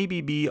can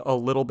maybe be a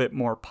little bit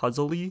more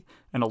puzzly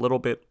and a little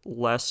bit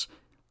less,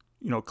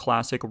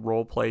 classic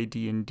roleplay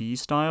D&D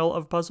style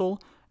of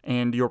puzzle,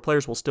 and your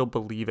players will still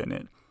believe in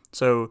it.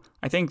 So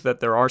I think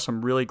that there are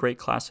some really great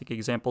classic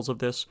examples of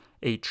this.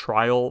 A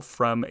trial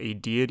from a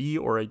deity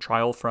or a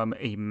trial from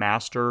a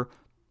master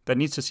that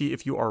needs to see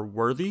if you are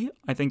worthy,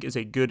 I think is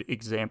a good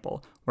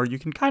example, where you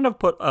can kind of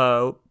put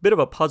a bit of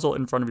a puzzle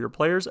in front of your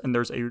players, and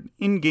there's an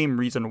in-game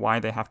reason why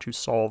they have to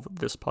solve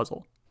this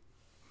puzzle.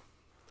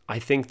 I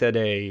think that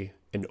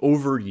an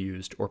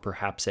overused, or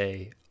perhaps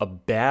a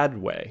bad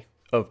way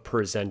of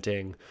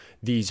presenting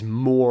these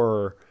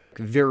more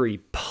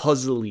very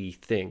puzzly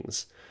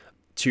things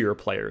to your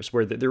players,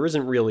 where there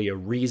isn't really a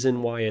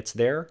reason why it's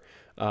there.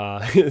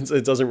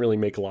 It doesn't really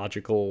make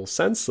logical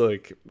sense.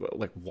 Like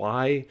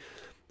why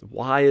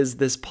is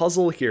this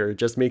puzzle here? It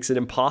just makes it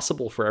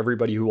impossible for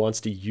everybody who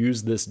wants to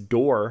use this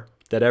door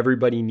that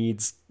everybody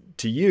needs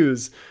to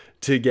use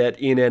to get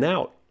in and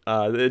out.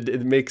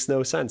 It makes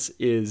no sense.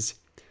 Is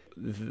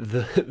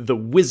the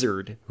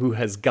wizard who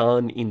has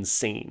gone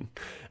insane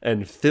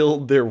and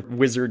filled their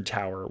wizard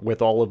tower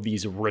with all of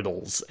these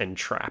riddles and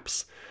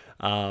traps.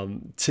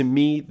 To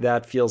me,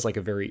 that feels like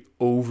a very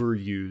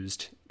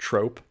overused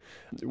trope,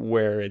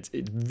 where it's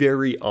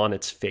very on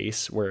its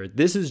face, where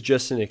this is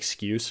just an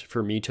excuse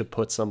for me to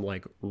put some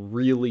like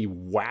really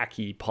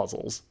wacky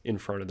puzzles in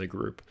front of the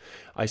group.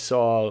 I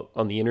saw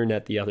on the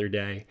internet the other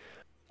day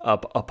a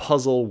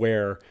puzzle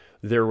where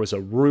there was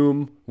a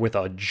room with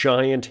a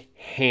giant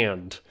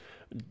hand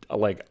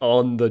like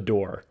on the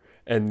door.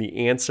 And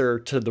the answer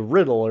to the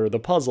riddle or the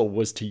puzzle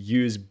was to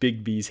use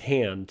Bigby's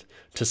hand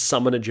to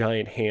summon a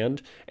giant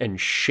hand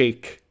and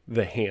shake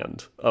the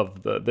hand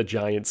of the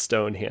giant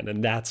stone hand.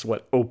 And that's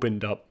what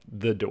opened up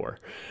the door.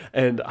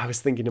 And I was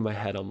thinking in my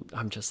head,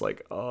 I'm just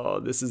like, oh,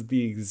 this is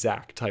the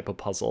exact type of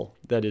puzzle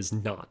that is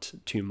not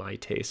to my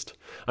taste.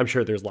 I'm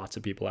sure there's lots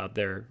of people out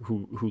there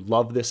who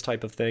love this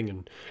type of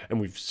thing.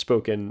 And we've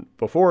spoken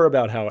before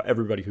about how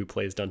everybody who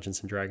plays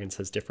Dungeons and Dragons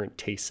has different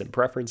tastes and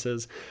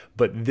preferences.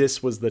 But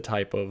this was the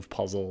type of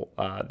puzzle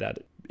that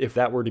if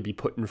that were to be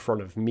put in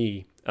front of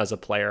me as a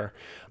player,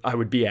 I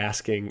would be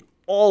asking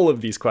all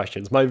of these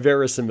questions. My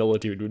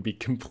verisimilitude would be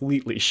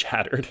completely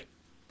shattered.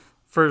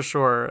 For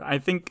sure. I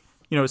think,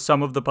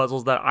 some of the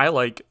puzzles that I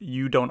like,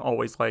 you don't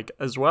always like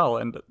as well.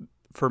 And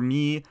for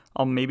me,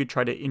 I'll maybe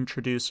try to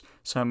introduce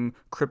some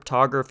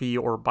cryptography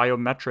or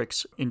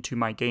biometrics into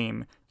my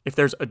game. If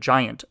there's a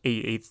giant,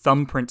 a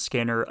thumbprint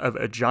scanner of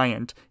a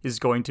giant is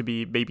going to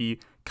be maybe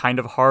kind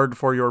of hard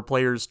for your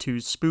players to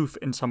spoof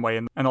in some way.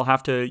 And they'll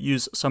have to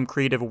use some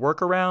creative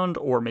workaround,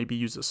 or maybe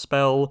use a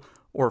spell,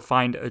 or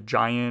find a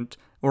giant,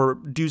 or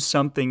do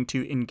something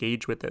to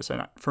engage with this.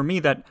 And for me,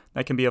 that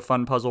can be a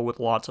fun puzzle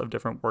with lots of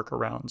different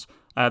workarounds.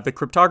 The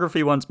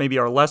cryptography ones maybe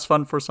are less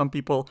fun for some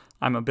people.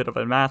 I'm a bit of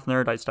a math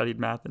nerd. I studied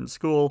math in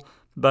school.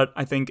 But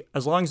I think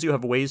as long as you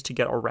have ways to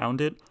get around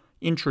it,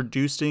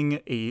 introducing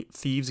a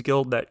thieves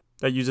guild that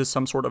uses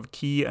some sort of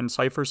key and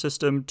cipher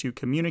system to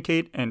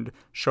communicate and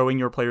showing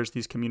your players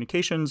these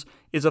communications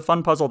is a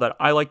fun puzzle that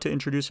I like to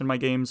introduce in my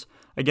games.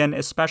 Again,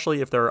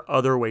 especially if there are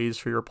other ways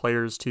for your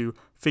players to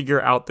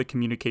figure out the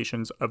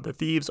communications of the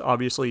thieves.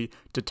 Obviously,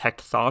 detect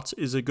thoughts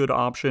is a good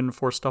option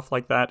for stuff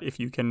like that if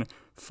you can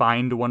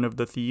find one of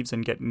the thieves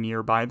and get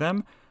nearby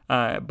them.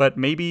 But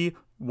maybe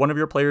one of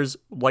your players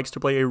likes to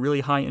play a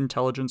really high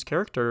intelligence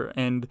character,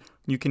 and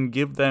you can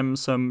give them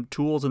some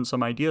tools and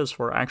some ideas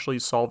for actually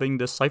solving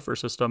this cipher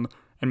system.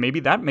 And maybe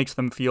that makes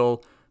them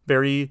feel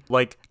very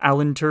like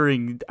Alan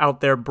Turing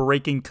out there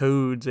breaking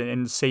codes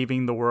and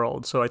saving the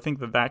world. So I think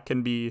that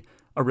can be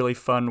a really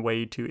fun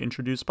way to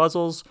introduce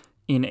puzzles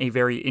in a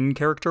very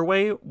in-character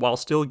way while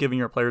still giving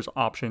your players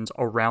options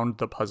around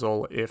the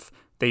puzzle if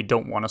they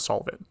don't want to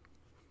solve it.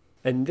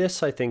 And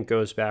this, I think,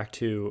 goes back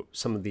to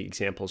some of the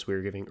examples we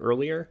were giving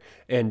earlier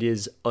and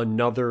is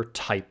another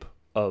type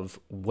of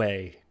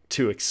way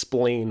to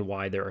explain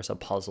why there is a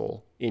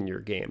puzzle in your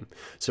game.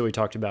 So we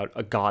talked about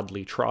a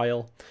godly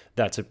trial.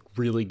 That's a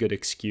really good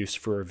excuse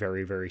for a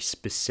very, very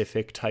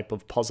specific type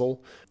of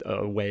puzzle,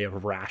 a way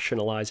of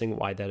rationalizing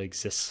why that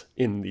exists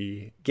in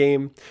the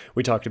game.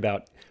 We talked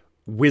about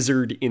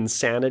wizard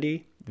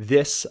insanity.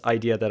 This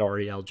idea that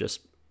Ariel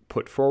just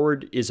put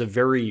forward is a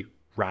very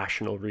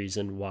rational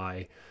reason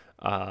why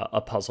a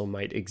puzzle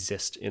might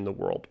exist in the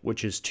world,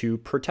 which is to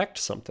protect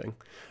something,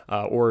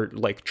 or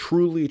like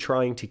truly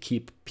trying to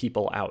keep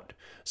people out.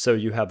 So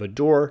you have a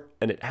door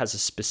and it has a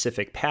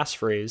specific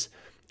passphrase,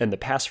 and the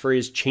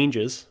passphrase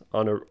changes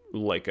on a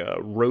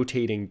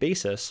rotating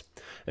basis.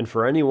 And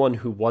for anyone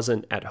who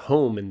wasn't at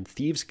home in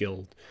Thieves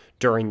Guild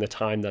during the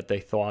time that they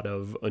thought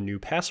of a new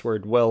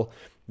password, well,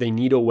 they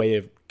need a way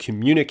of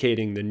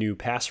communicating the new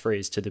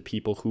passphrase to the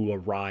people who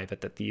arrive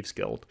at the Thieves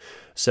Guild.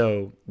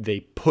 So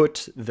they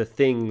put the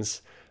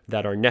things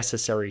that are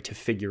necessary to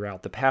figure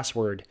out the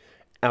password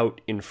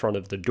out in front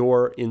of the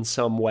door in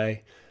some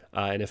way.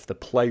 And if the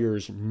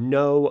players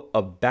know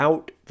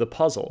about the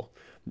puzzle,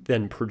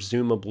 then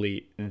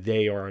presumably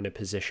they are in a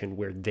position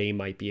where they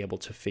might be able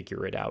to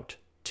figure it out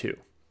too.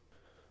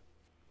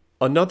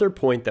 Another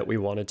point that we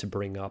wanted to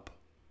bring up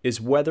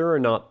is whether or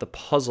not the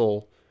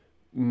puzzle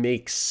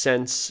makes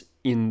sense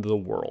in the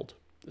world.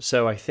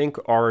 So I think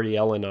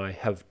Ariel and I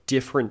have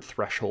different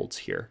thresholds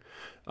here,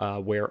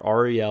 where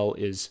Ariel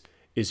is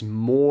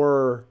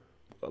more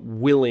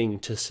willing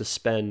to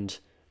suspend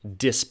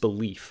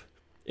disbelief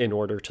in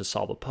order to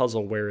solve a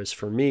puzzle, whereas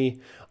for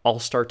me, I'll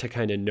start to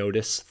kind of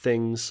notice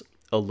things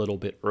a little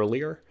bit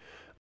earlier.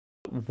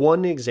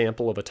 One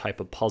example of a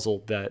type of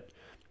puzzle that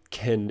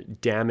can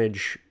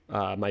damage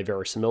my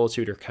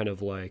verisimilitude, or kind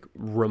of like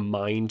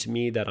remind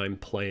me that I'm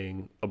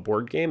playing a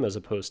board game as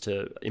opposed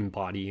to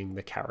embodying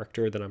the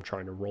character that I'm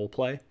trying to role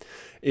play,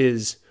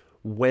 is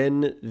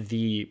when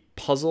the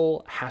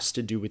puzzle has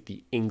to do with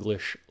the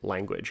English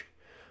language.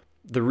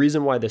 The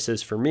reason why this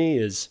is for me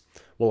is,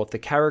 well, if the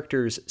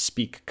characters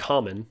speak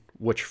Common,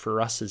 which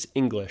for us is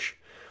English,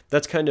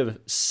 that's kind of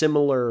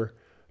similar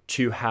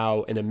to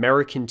how an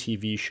American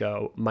TV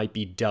show might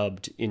be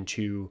dubbed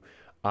into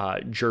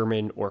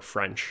German or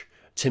French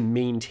to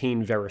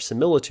maintain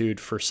verisimilitude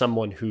for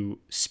someone who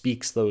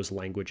speaks those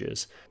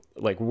languages.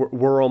 Like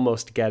we're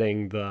almost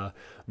getting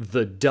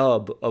the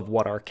dub of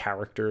what our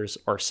characters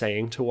are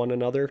saying to one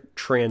another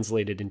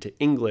translated into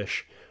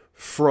English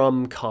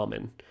from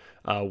Common,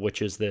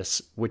 which is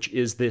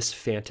this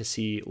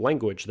fantasy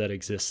language that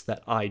exists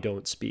that I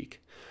don't speak.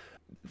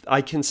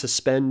 I can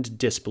suspend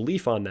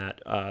disbelief on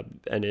that,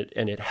 and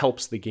it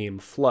helps the game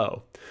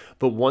flow.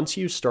 But once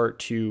you start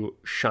to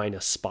shine a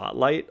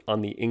spotlight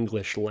on the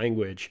English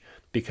language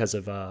because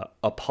of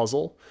a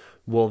puzzle,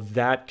 well,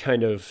 that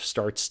kind of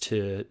starts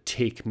to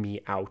take me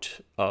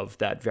out of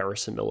that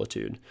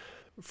verisimilitude.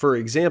 For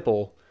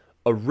example,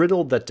 a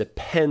riddle that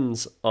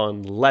depends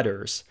on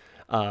letters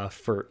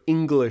for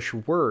English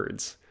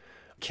words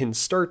can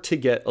start to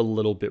get a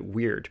little bit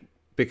weird,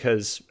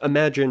 because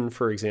imagine,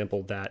 for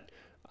example, that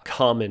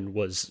Common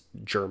was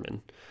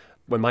German.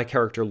 When my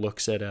character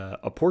looks at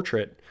a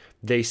portrait,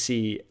 they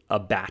see a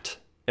bat.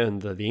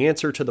 And the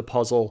answer to the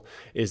puzzle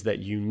is that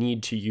you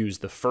need to use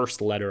the first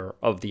letter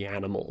of the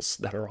animals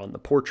that are on the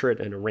portrait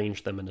and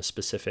arrange them in a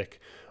specific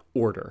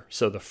order.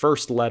 So the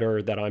first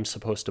letter that I'm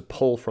supposed to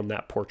pull from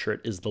that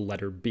portrait is the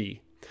letter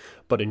B.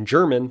 But in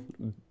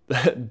German,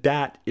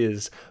 bat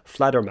is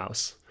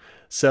Fledermaus.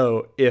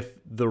 So if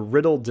the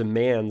riddle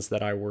demands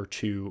that I were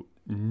to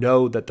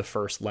know that the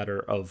first letter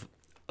of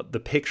the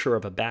picture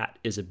of a bat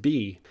is a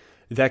B,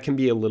 that can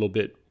be a little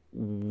bit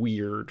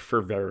weird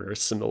for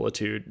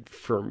verisimilitude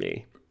for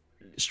me.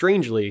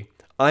 Strangely,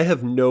 I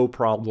have no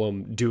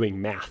problem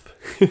doing math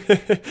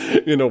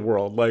in a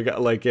world.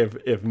 Like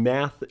if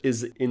math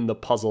is in the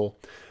puzzle,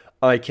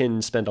 I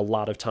can spend a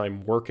lot of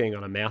time working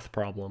on a math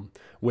problem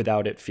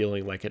without it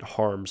feeling like it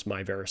harms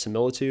my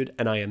verisimilitude.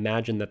 And I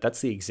imagine that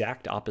that's the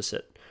exact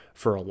opposite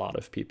for a lot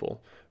of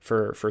people.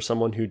 For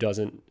someone who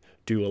doesn't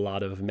do a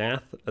lot of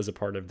math as a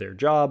part of their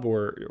job,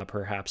 or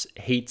perhaps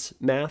hates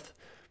math,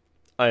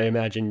 I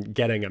imagine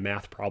getting a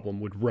math problem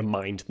would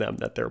remind them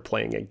that they're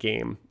playing a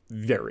game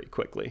very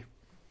quickly.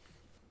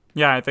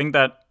 Yeah, I think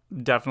that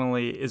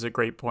definitely is a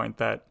great point,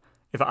 that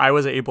if I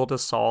was able to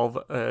solve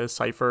a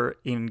cipher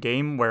in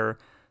game where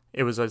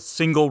it was a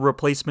single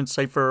replacement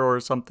cipher or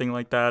something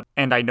like that,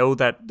 and I know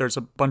that there's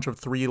a bunch of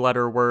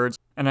 3-letter words,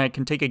 and I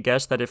can take a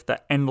guess that if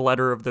the end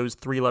letter of those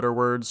 3-letter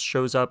words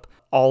shows up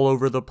all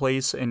over the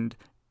place and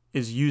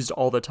is used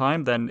all the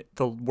time, then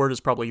the word is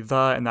probably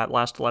the, and that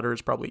last letter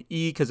is probably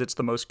E because it's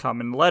the most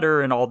common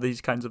letter, and all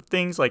these kinds of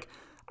things. Like,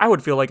 I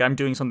would feel like I'm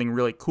doing something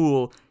really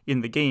cool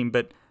in the game,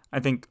 but I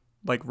think,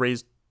 like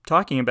Ray's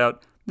talking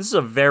about, this is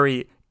a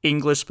very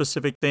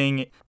English-specific thing.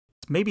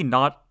 It's maybe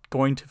not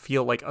going to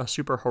feel like a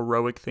super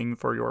heroic thing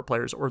for your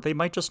players, or they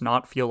might just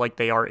not feel like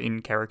they are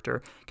in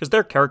character because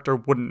their character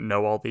wouldn't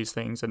know all these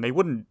things and they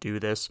wouldn't do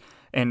this.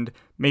 And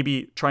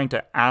maybe trying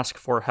to ask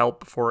for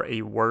help for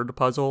a word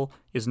puzzle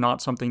is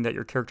not something that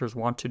your characters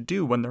want to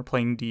do when they're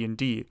playing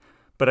D&D.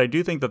 But I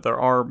do think that there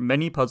are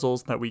many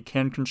puzzles that we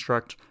can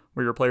construct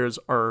where your players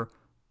are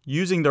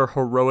using their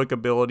heroic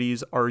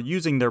abilities, are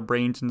using their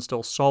brains and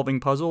still solving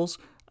puzzles,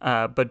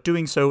 but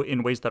doing so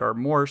in ways that are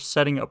more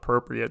setting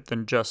appropriate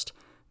than just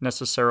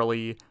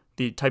necessarily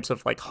the types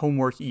of like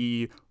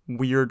homework-y,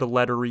 weird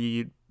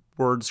lettery,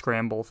 word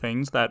scramble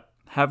things that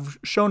have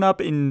shown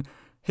up in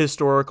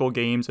historical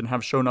games and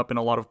have shown up in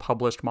a lot of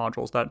published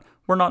modules that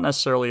we're not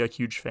necessarily a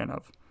huge fan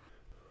of.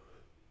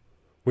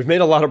 We've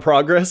made a lot of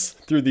progress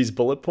through these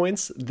bullet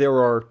points. There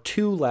are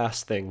two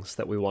last things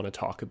that we want to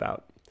talk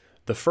about.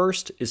 The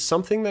first is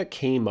something that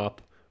came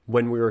up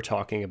when we were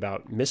talking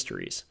about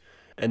mysteries,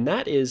 and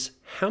that is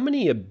how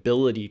many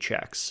ability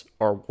checks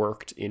are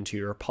worked into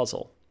your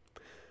puzzle.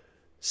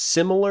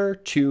 Similar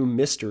to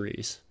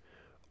mysteries,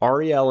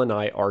 Ariel and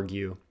I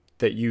argue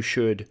that you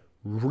should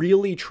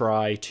really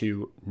try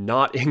to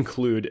not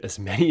include as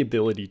many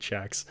ability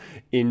checks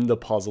in the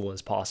puzzle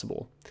as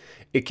possible.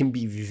 It can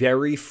be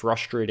very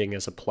frustrating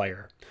as a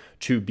player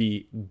to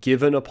be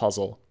given a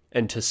puzzle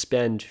and to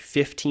spend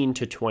 15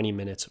 to 20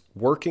 minutes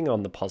working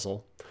on the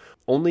puzzle,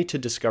 only to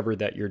discover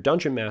that your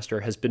dungeon master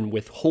has been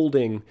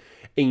withholding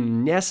a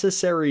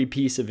necessary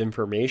piece of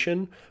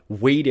information,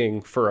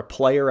 waiting for a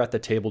player at the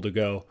table to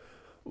go,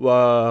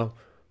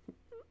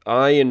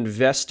 I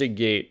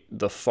investigate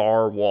the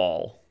far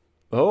wall.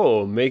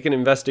 Oh, make an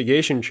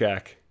investigation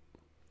check.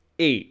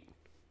 8.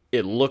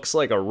 It looks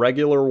like a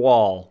regular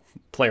wall.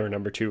 Player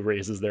number 2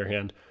 raises their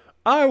hand.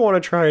 I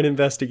want to try an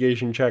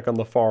investigation check on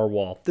the far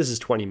wall. This is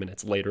 20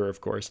 minutes later,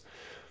 of course.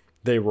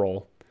 They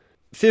roll.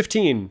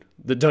 15.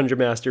 The Dungeon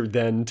Master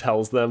then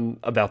tells them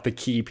about the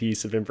key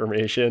piece of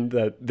information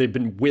that they've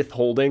been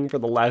withholding for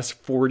the last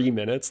 40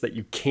 minutes that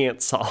you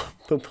can't solve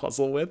the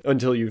puzzle with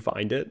until you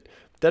find it.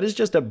 That is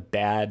just a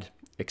bad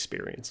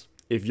experience.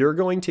 If you're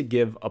going to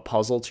give a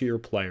puzzle to your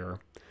player,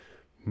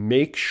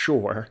 make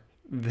sure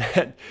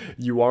that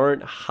you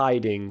aren't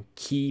hiding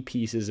key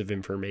pieces of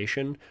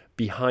information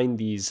behind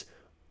these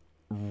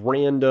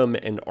random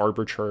and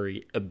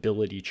arbitrary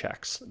ability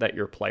checks that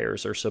your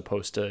players are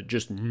supposed to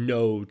just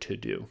know to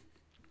do.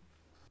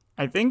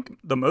 I think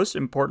the most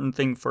important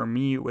thing for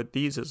me with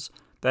these is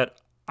that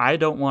I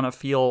don't want to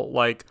feel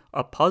like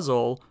a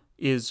puzzle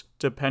is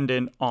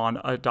dependent on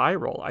a die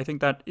roll. I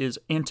think that is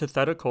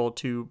antithetical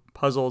to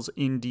puzzles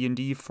in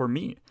D&D for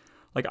me.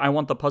 Like, I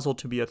want the puzzle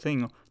to be a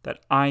thing that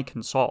I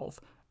can solve.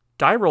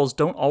 Die rolls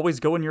don't always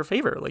go in your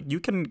favor. Like, you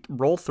can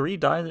roll 3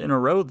 die in a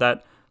row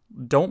that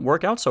don't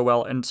work out so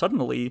well, and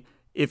suddenly,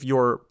 if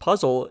your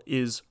puzzle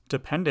is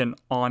dependent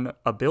on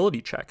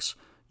ability checks,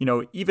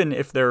 even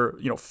if they're,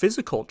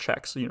 physical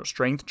checks,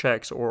 strength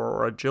checks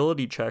or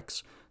agility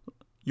checks,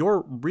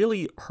 you're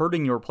really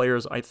hurting your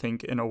players, I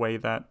think, in a way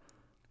that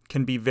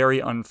can be very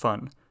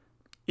unfun.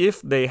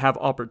 If they have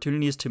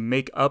opportunities to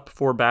make up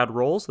for bad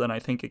rolls, then I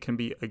think it can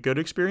be a good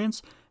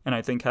experience. And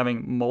I think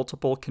having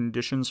multiple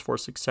conditions for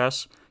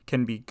success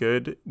can be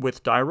good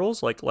with die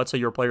rolls. Like, let's say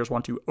your players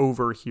want to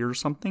overhear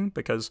something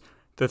because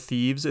the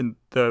thieves in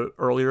the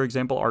earlier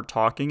example are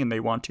talking and they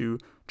want to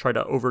try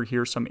to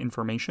overhear some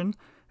information.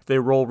 If they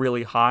roll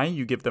really high,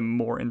 you give them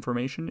more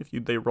information. If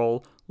they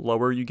roll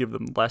lower, you give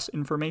them less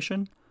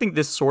information. I think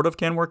this sort of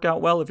can work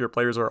out well if your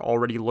players are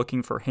already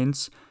looking for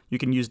hints. You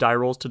can use die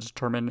rolls to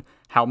determine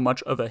how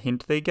much of a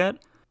hint they get.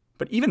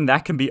 But even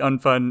that can be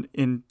unfun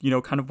in,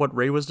 kind of what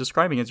Ray was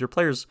describing, as your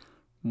players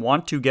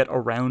want to get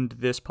around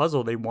this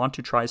puzzle. They want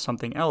to try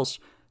something else.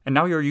 And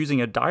now you're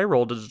using a die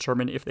roll to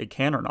determine if they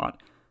can or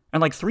not.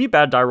 And 3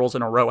 bad die rolls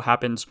in a row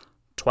happens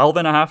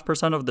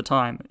 12.5% of the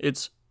time.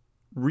 It's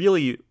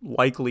really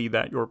likely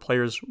that your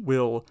players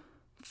will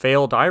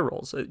fail die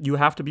rolls. You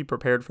have to be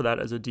prepared for that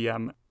as a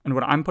DM. And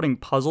when I'm putting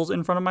puzzles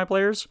in front of my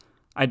players,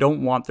 I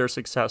don't want their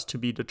success to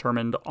be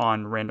determined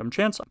on random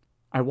chance.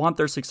 I want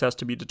their success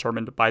to be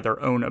determined by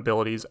their own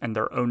abilities and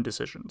their own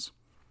decisions.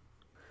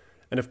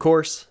 And of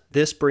course,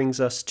 this brings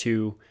us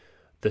to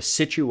the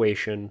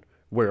situation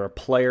where a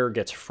player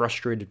gets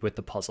frustrated with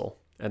the puzzle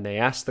and they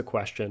ask the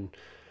question,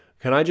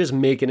 can I just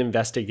make an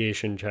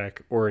investigation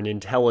check or an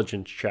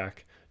intelligence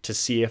check to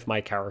see if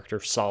my character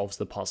solves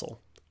the puzzle?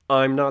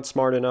 I'm not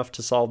smart enough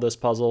to solve this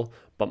puzzle,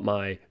 but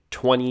my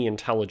 20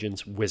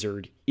 intelligence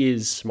wizard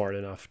is smart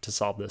enough to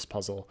solve this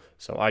puzzle,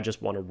 so I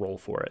just want to roll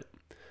for it.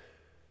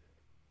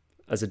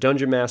 As a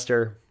dungeon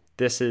master,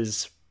 this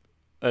is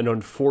an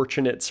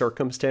unfortunate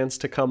circumstance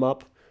to come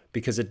up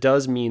because it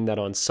does mean that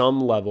on some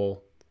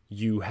level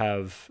you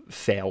have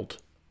failed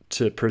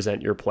to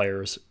present your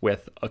players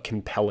with a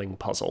compelling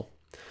puzzle.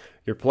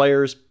 Your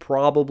players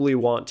probably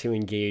want to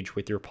engage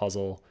with your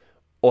puzzle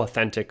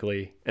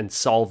authentically and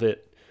solve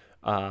it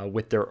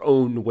with their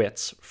own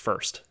wits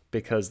first,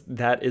 because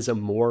that is a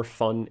more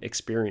fun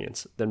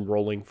experience than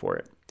rolling for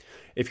it.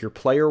 If your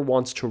player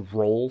wants to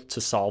roll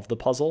to solve the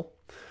puzzle,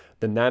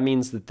 then that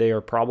means that they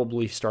are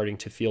probably starting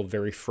to feel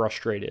very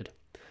frustrated.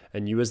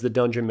 And you as the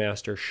dungeon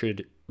master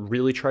should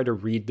really try to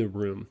read the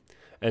room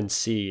and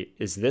see,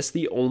 is this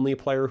the only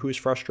player who's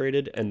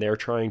frustrated and they're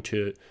trying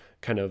to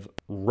kind of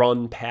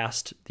run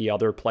past the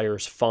other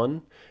player's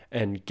fun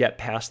and get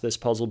past this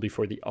puzzle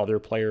before the other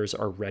players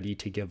are ready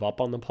to give up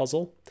on the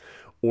puzzle?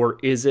 Or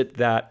is it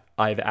that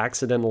I've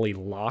accidentally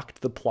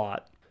locked the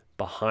plot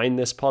behind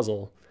this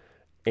puzzle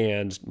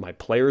and my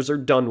players are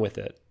done with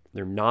it?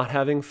 They're not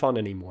having fun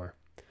anymore.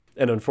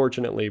 And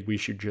unfortunately, we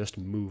should just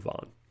move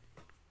on.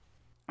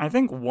 I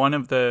think one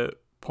of the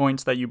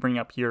points that you bring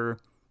up here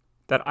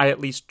that I at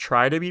least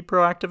try to be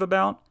proactive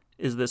about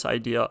is this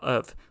idea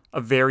of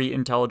a very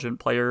intelligent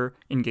player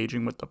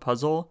engaging with the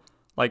puzzle.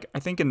 Like, I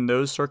think in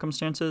those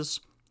circumstances,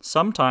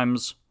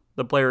 sometimes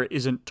the player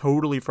isn't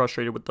totally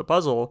frustrated with the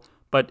puzzle,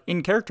 but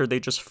in character, they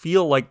just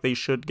feel like they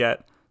should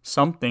get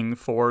something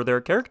for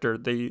their character.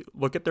 They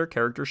look at their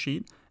character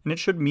sheet, and it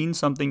should mean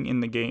something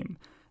in the game.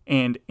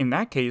 And in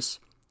that case,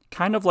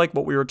 kind of like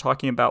what we were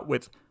talking about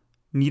with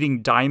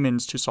needing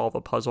diamonds to solve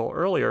a puzzle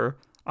earlier,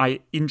 I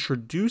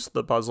introduce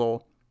the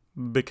puzzle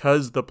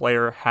because the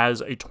player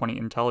has a 20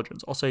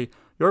 intelligence. I'll say,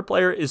 your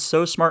player is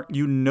so smart,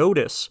 you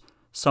notice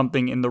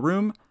something in the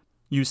room,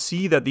 you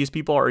see that these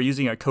people are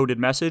using a coded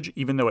message,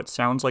 even though it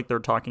sounds like they're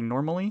talking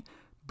normally,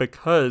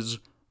 because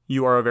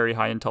you are a very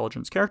high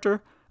intelligence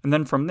character, and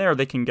then from there,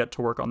 they can get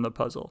to work on the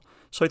puzzle.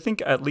 So I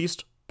think at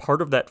least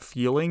part of that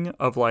feeling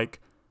of like,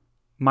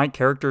 my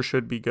character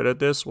should be good at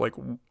this, like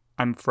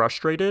I'm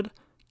frustrated,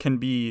 can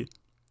be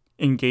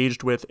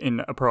engaged with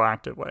in a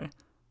proactive way.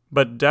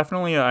 But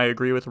definitely I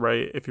agree with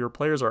Ray, if your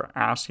players are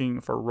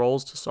asking for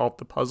roles to solve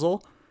the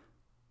puzzle,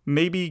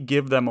 maybe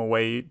give them a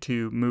way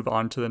to move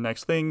on to the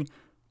next thing.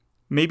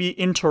 Maybe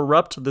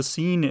interrupt the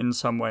scene in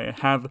some way,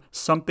 have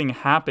something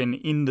happen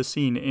in the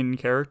scene in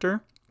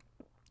character,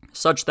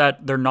 such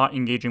that they're not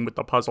engaging with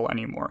the puzzle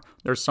anymore.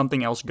 There's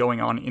something else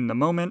going on in the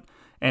moment,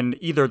 and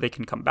either they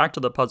can come back to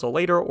the puzzle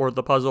later, or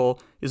the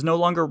puzzle is no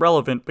longer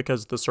relevant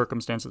because the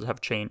circumstances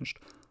have changed.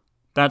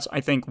 That's,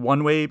 I think,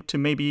 one way to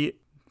maybe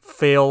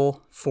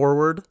fail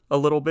forward a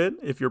little bit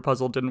if your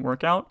puzzle didn't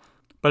work out.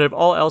 But if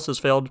all else has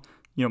failed,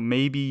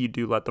 maybe you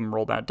do let them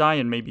roll that die,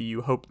 and maybe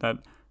you hope that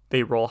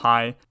they roll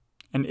high.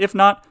 And if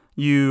not,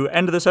 you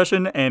end the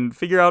session and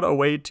figure out a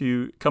way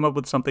to come up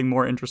with something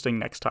more interesting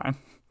next time.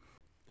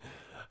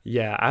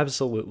 Yeah,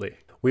 absolutely.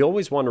 We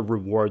always want to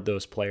reward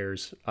those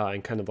players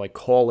and kind of like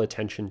call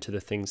attention to the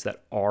things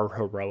that are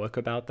heroic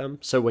about them.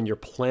 So when you're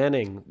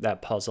planning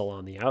that puzzle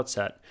on the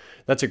outset,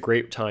 that's a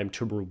great time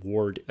to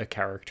reward a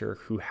character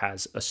who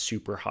has a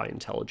super high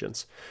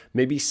intelligence.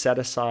 Maybe set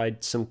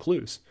aside some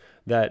clues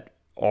that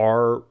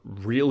are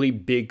really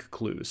big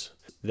clues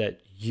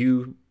that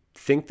you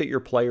think that your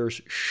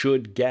players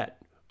should get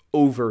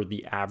over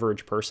the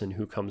average person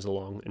who comes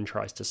along and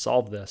tries to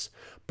solve this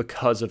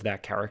because of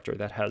that character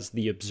that has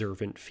the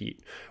observant feat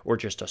or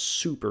just a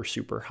super,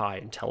 super high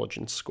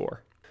intelligence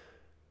score.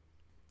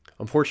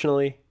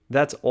 Unfortunately,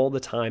 that's all the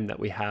time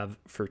that we have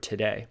for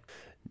today.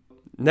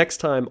 Next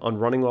time on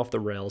Running Off the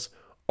Rails,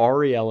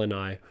 Ariel and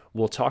I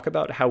will talk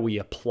about how we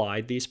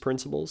applied these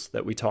principles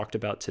that we talked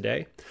about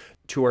today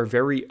to our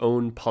very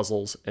own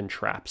puzzles and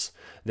traps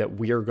that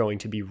we are going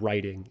to be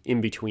writing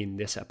in between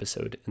this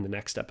episode and the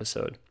next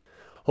episode.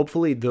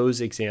 Hopefully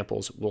those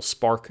examples will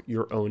spark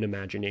your own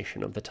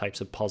imagination of the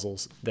types of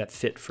puzzles that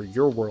fit for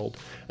your world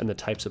and the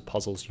types of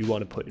puzzles you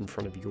want to put in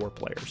front of your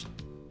players.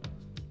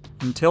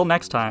 Until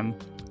next time,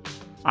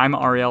 I'm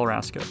Ariel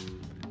Raska.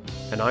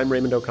 And I'm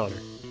Raymond O'Connor.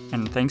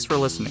 And thanks for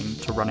listening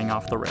to Running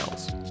Off the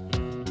Rails.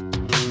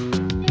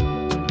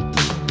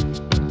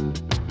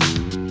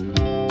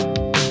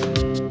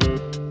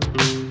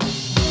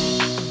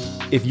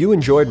 If you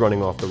enjoyed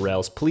Running Off the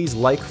Rails, please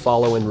like,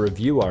 follow, and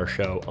review our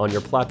show on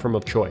your platform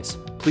of choice.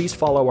 Please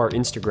follow our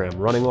Instagram,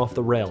 Running Off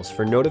the Rails,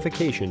 for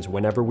notifications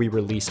whenever we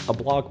release a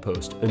blog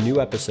post, a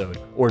new episode,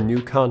 or new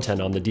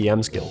content on the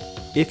DMs Guild.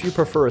 If you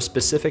prefer a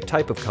specific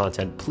type of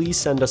content, please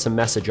send us a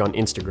message on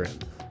Instagram.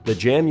 The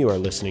jam you are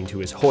listening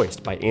to is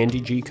Hoist by Andy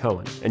G.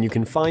 Cohen, and you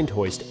can find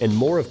Hoist and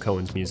more of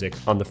Cohen's music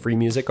on the Free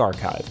Music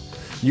Archive.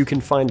 You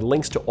can find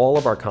links to all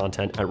of our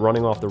content at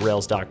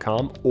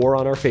runningofftherails.com or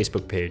on our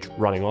Facebook page,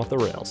 Running Off the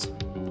Rails.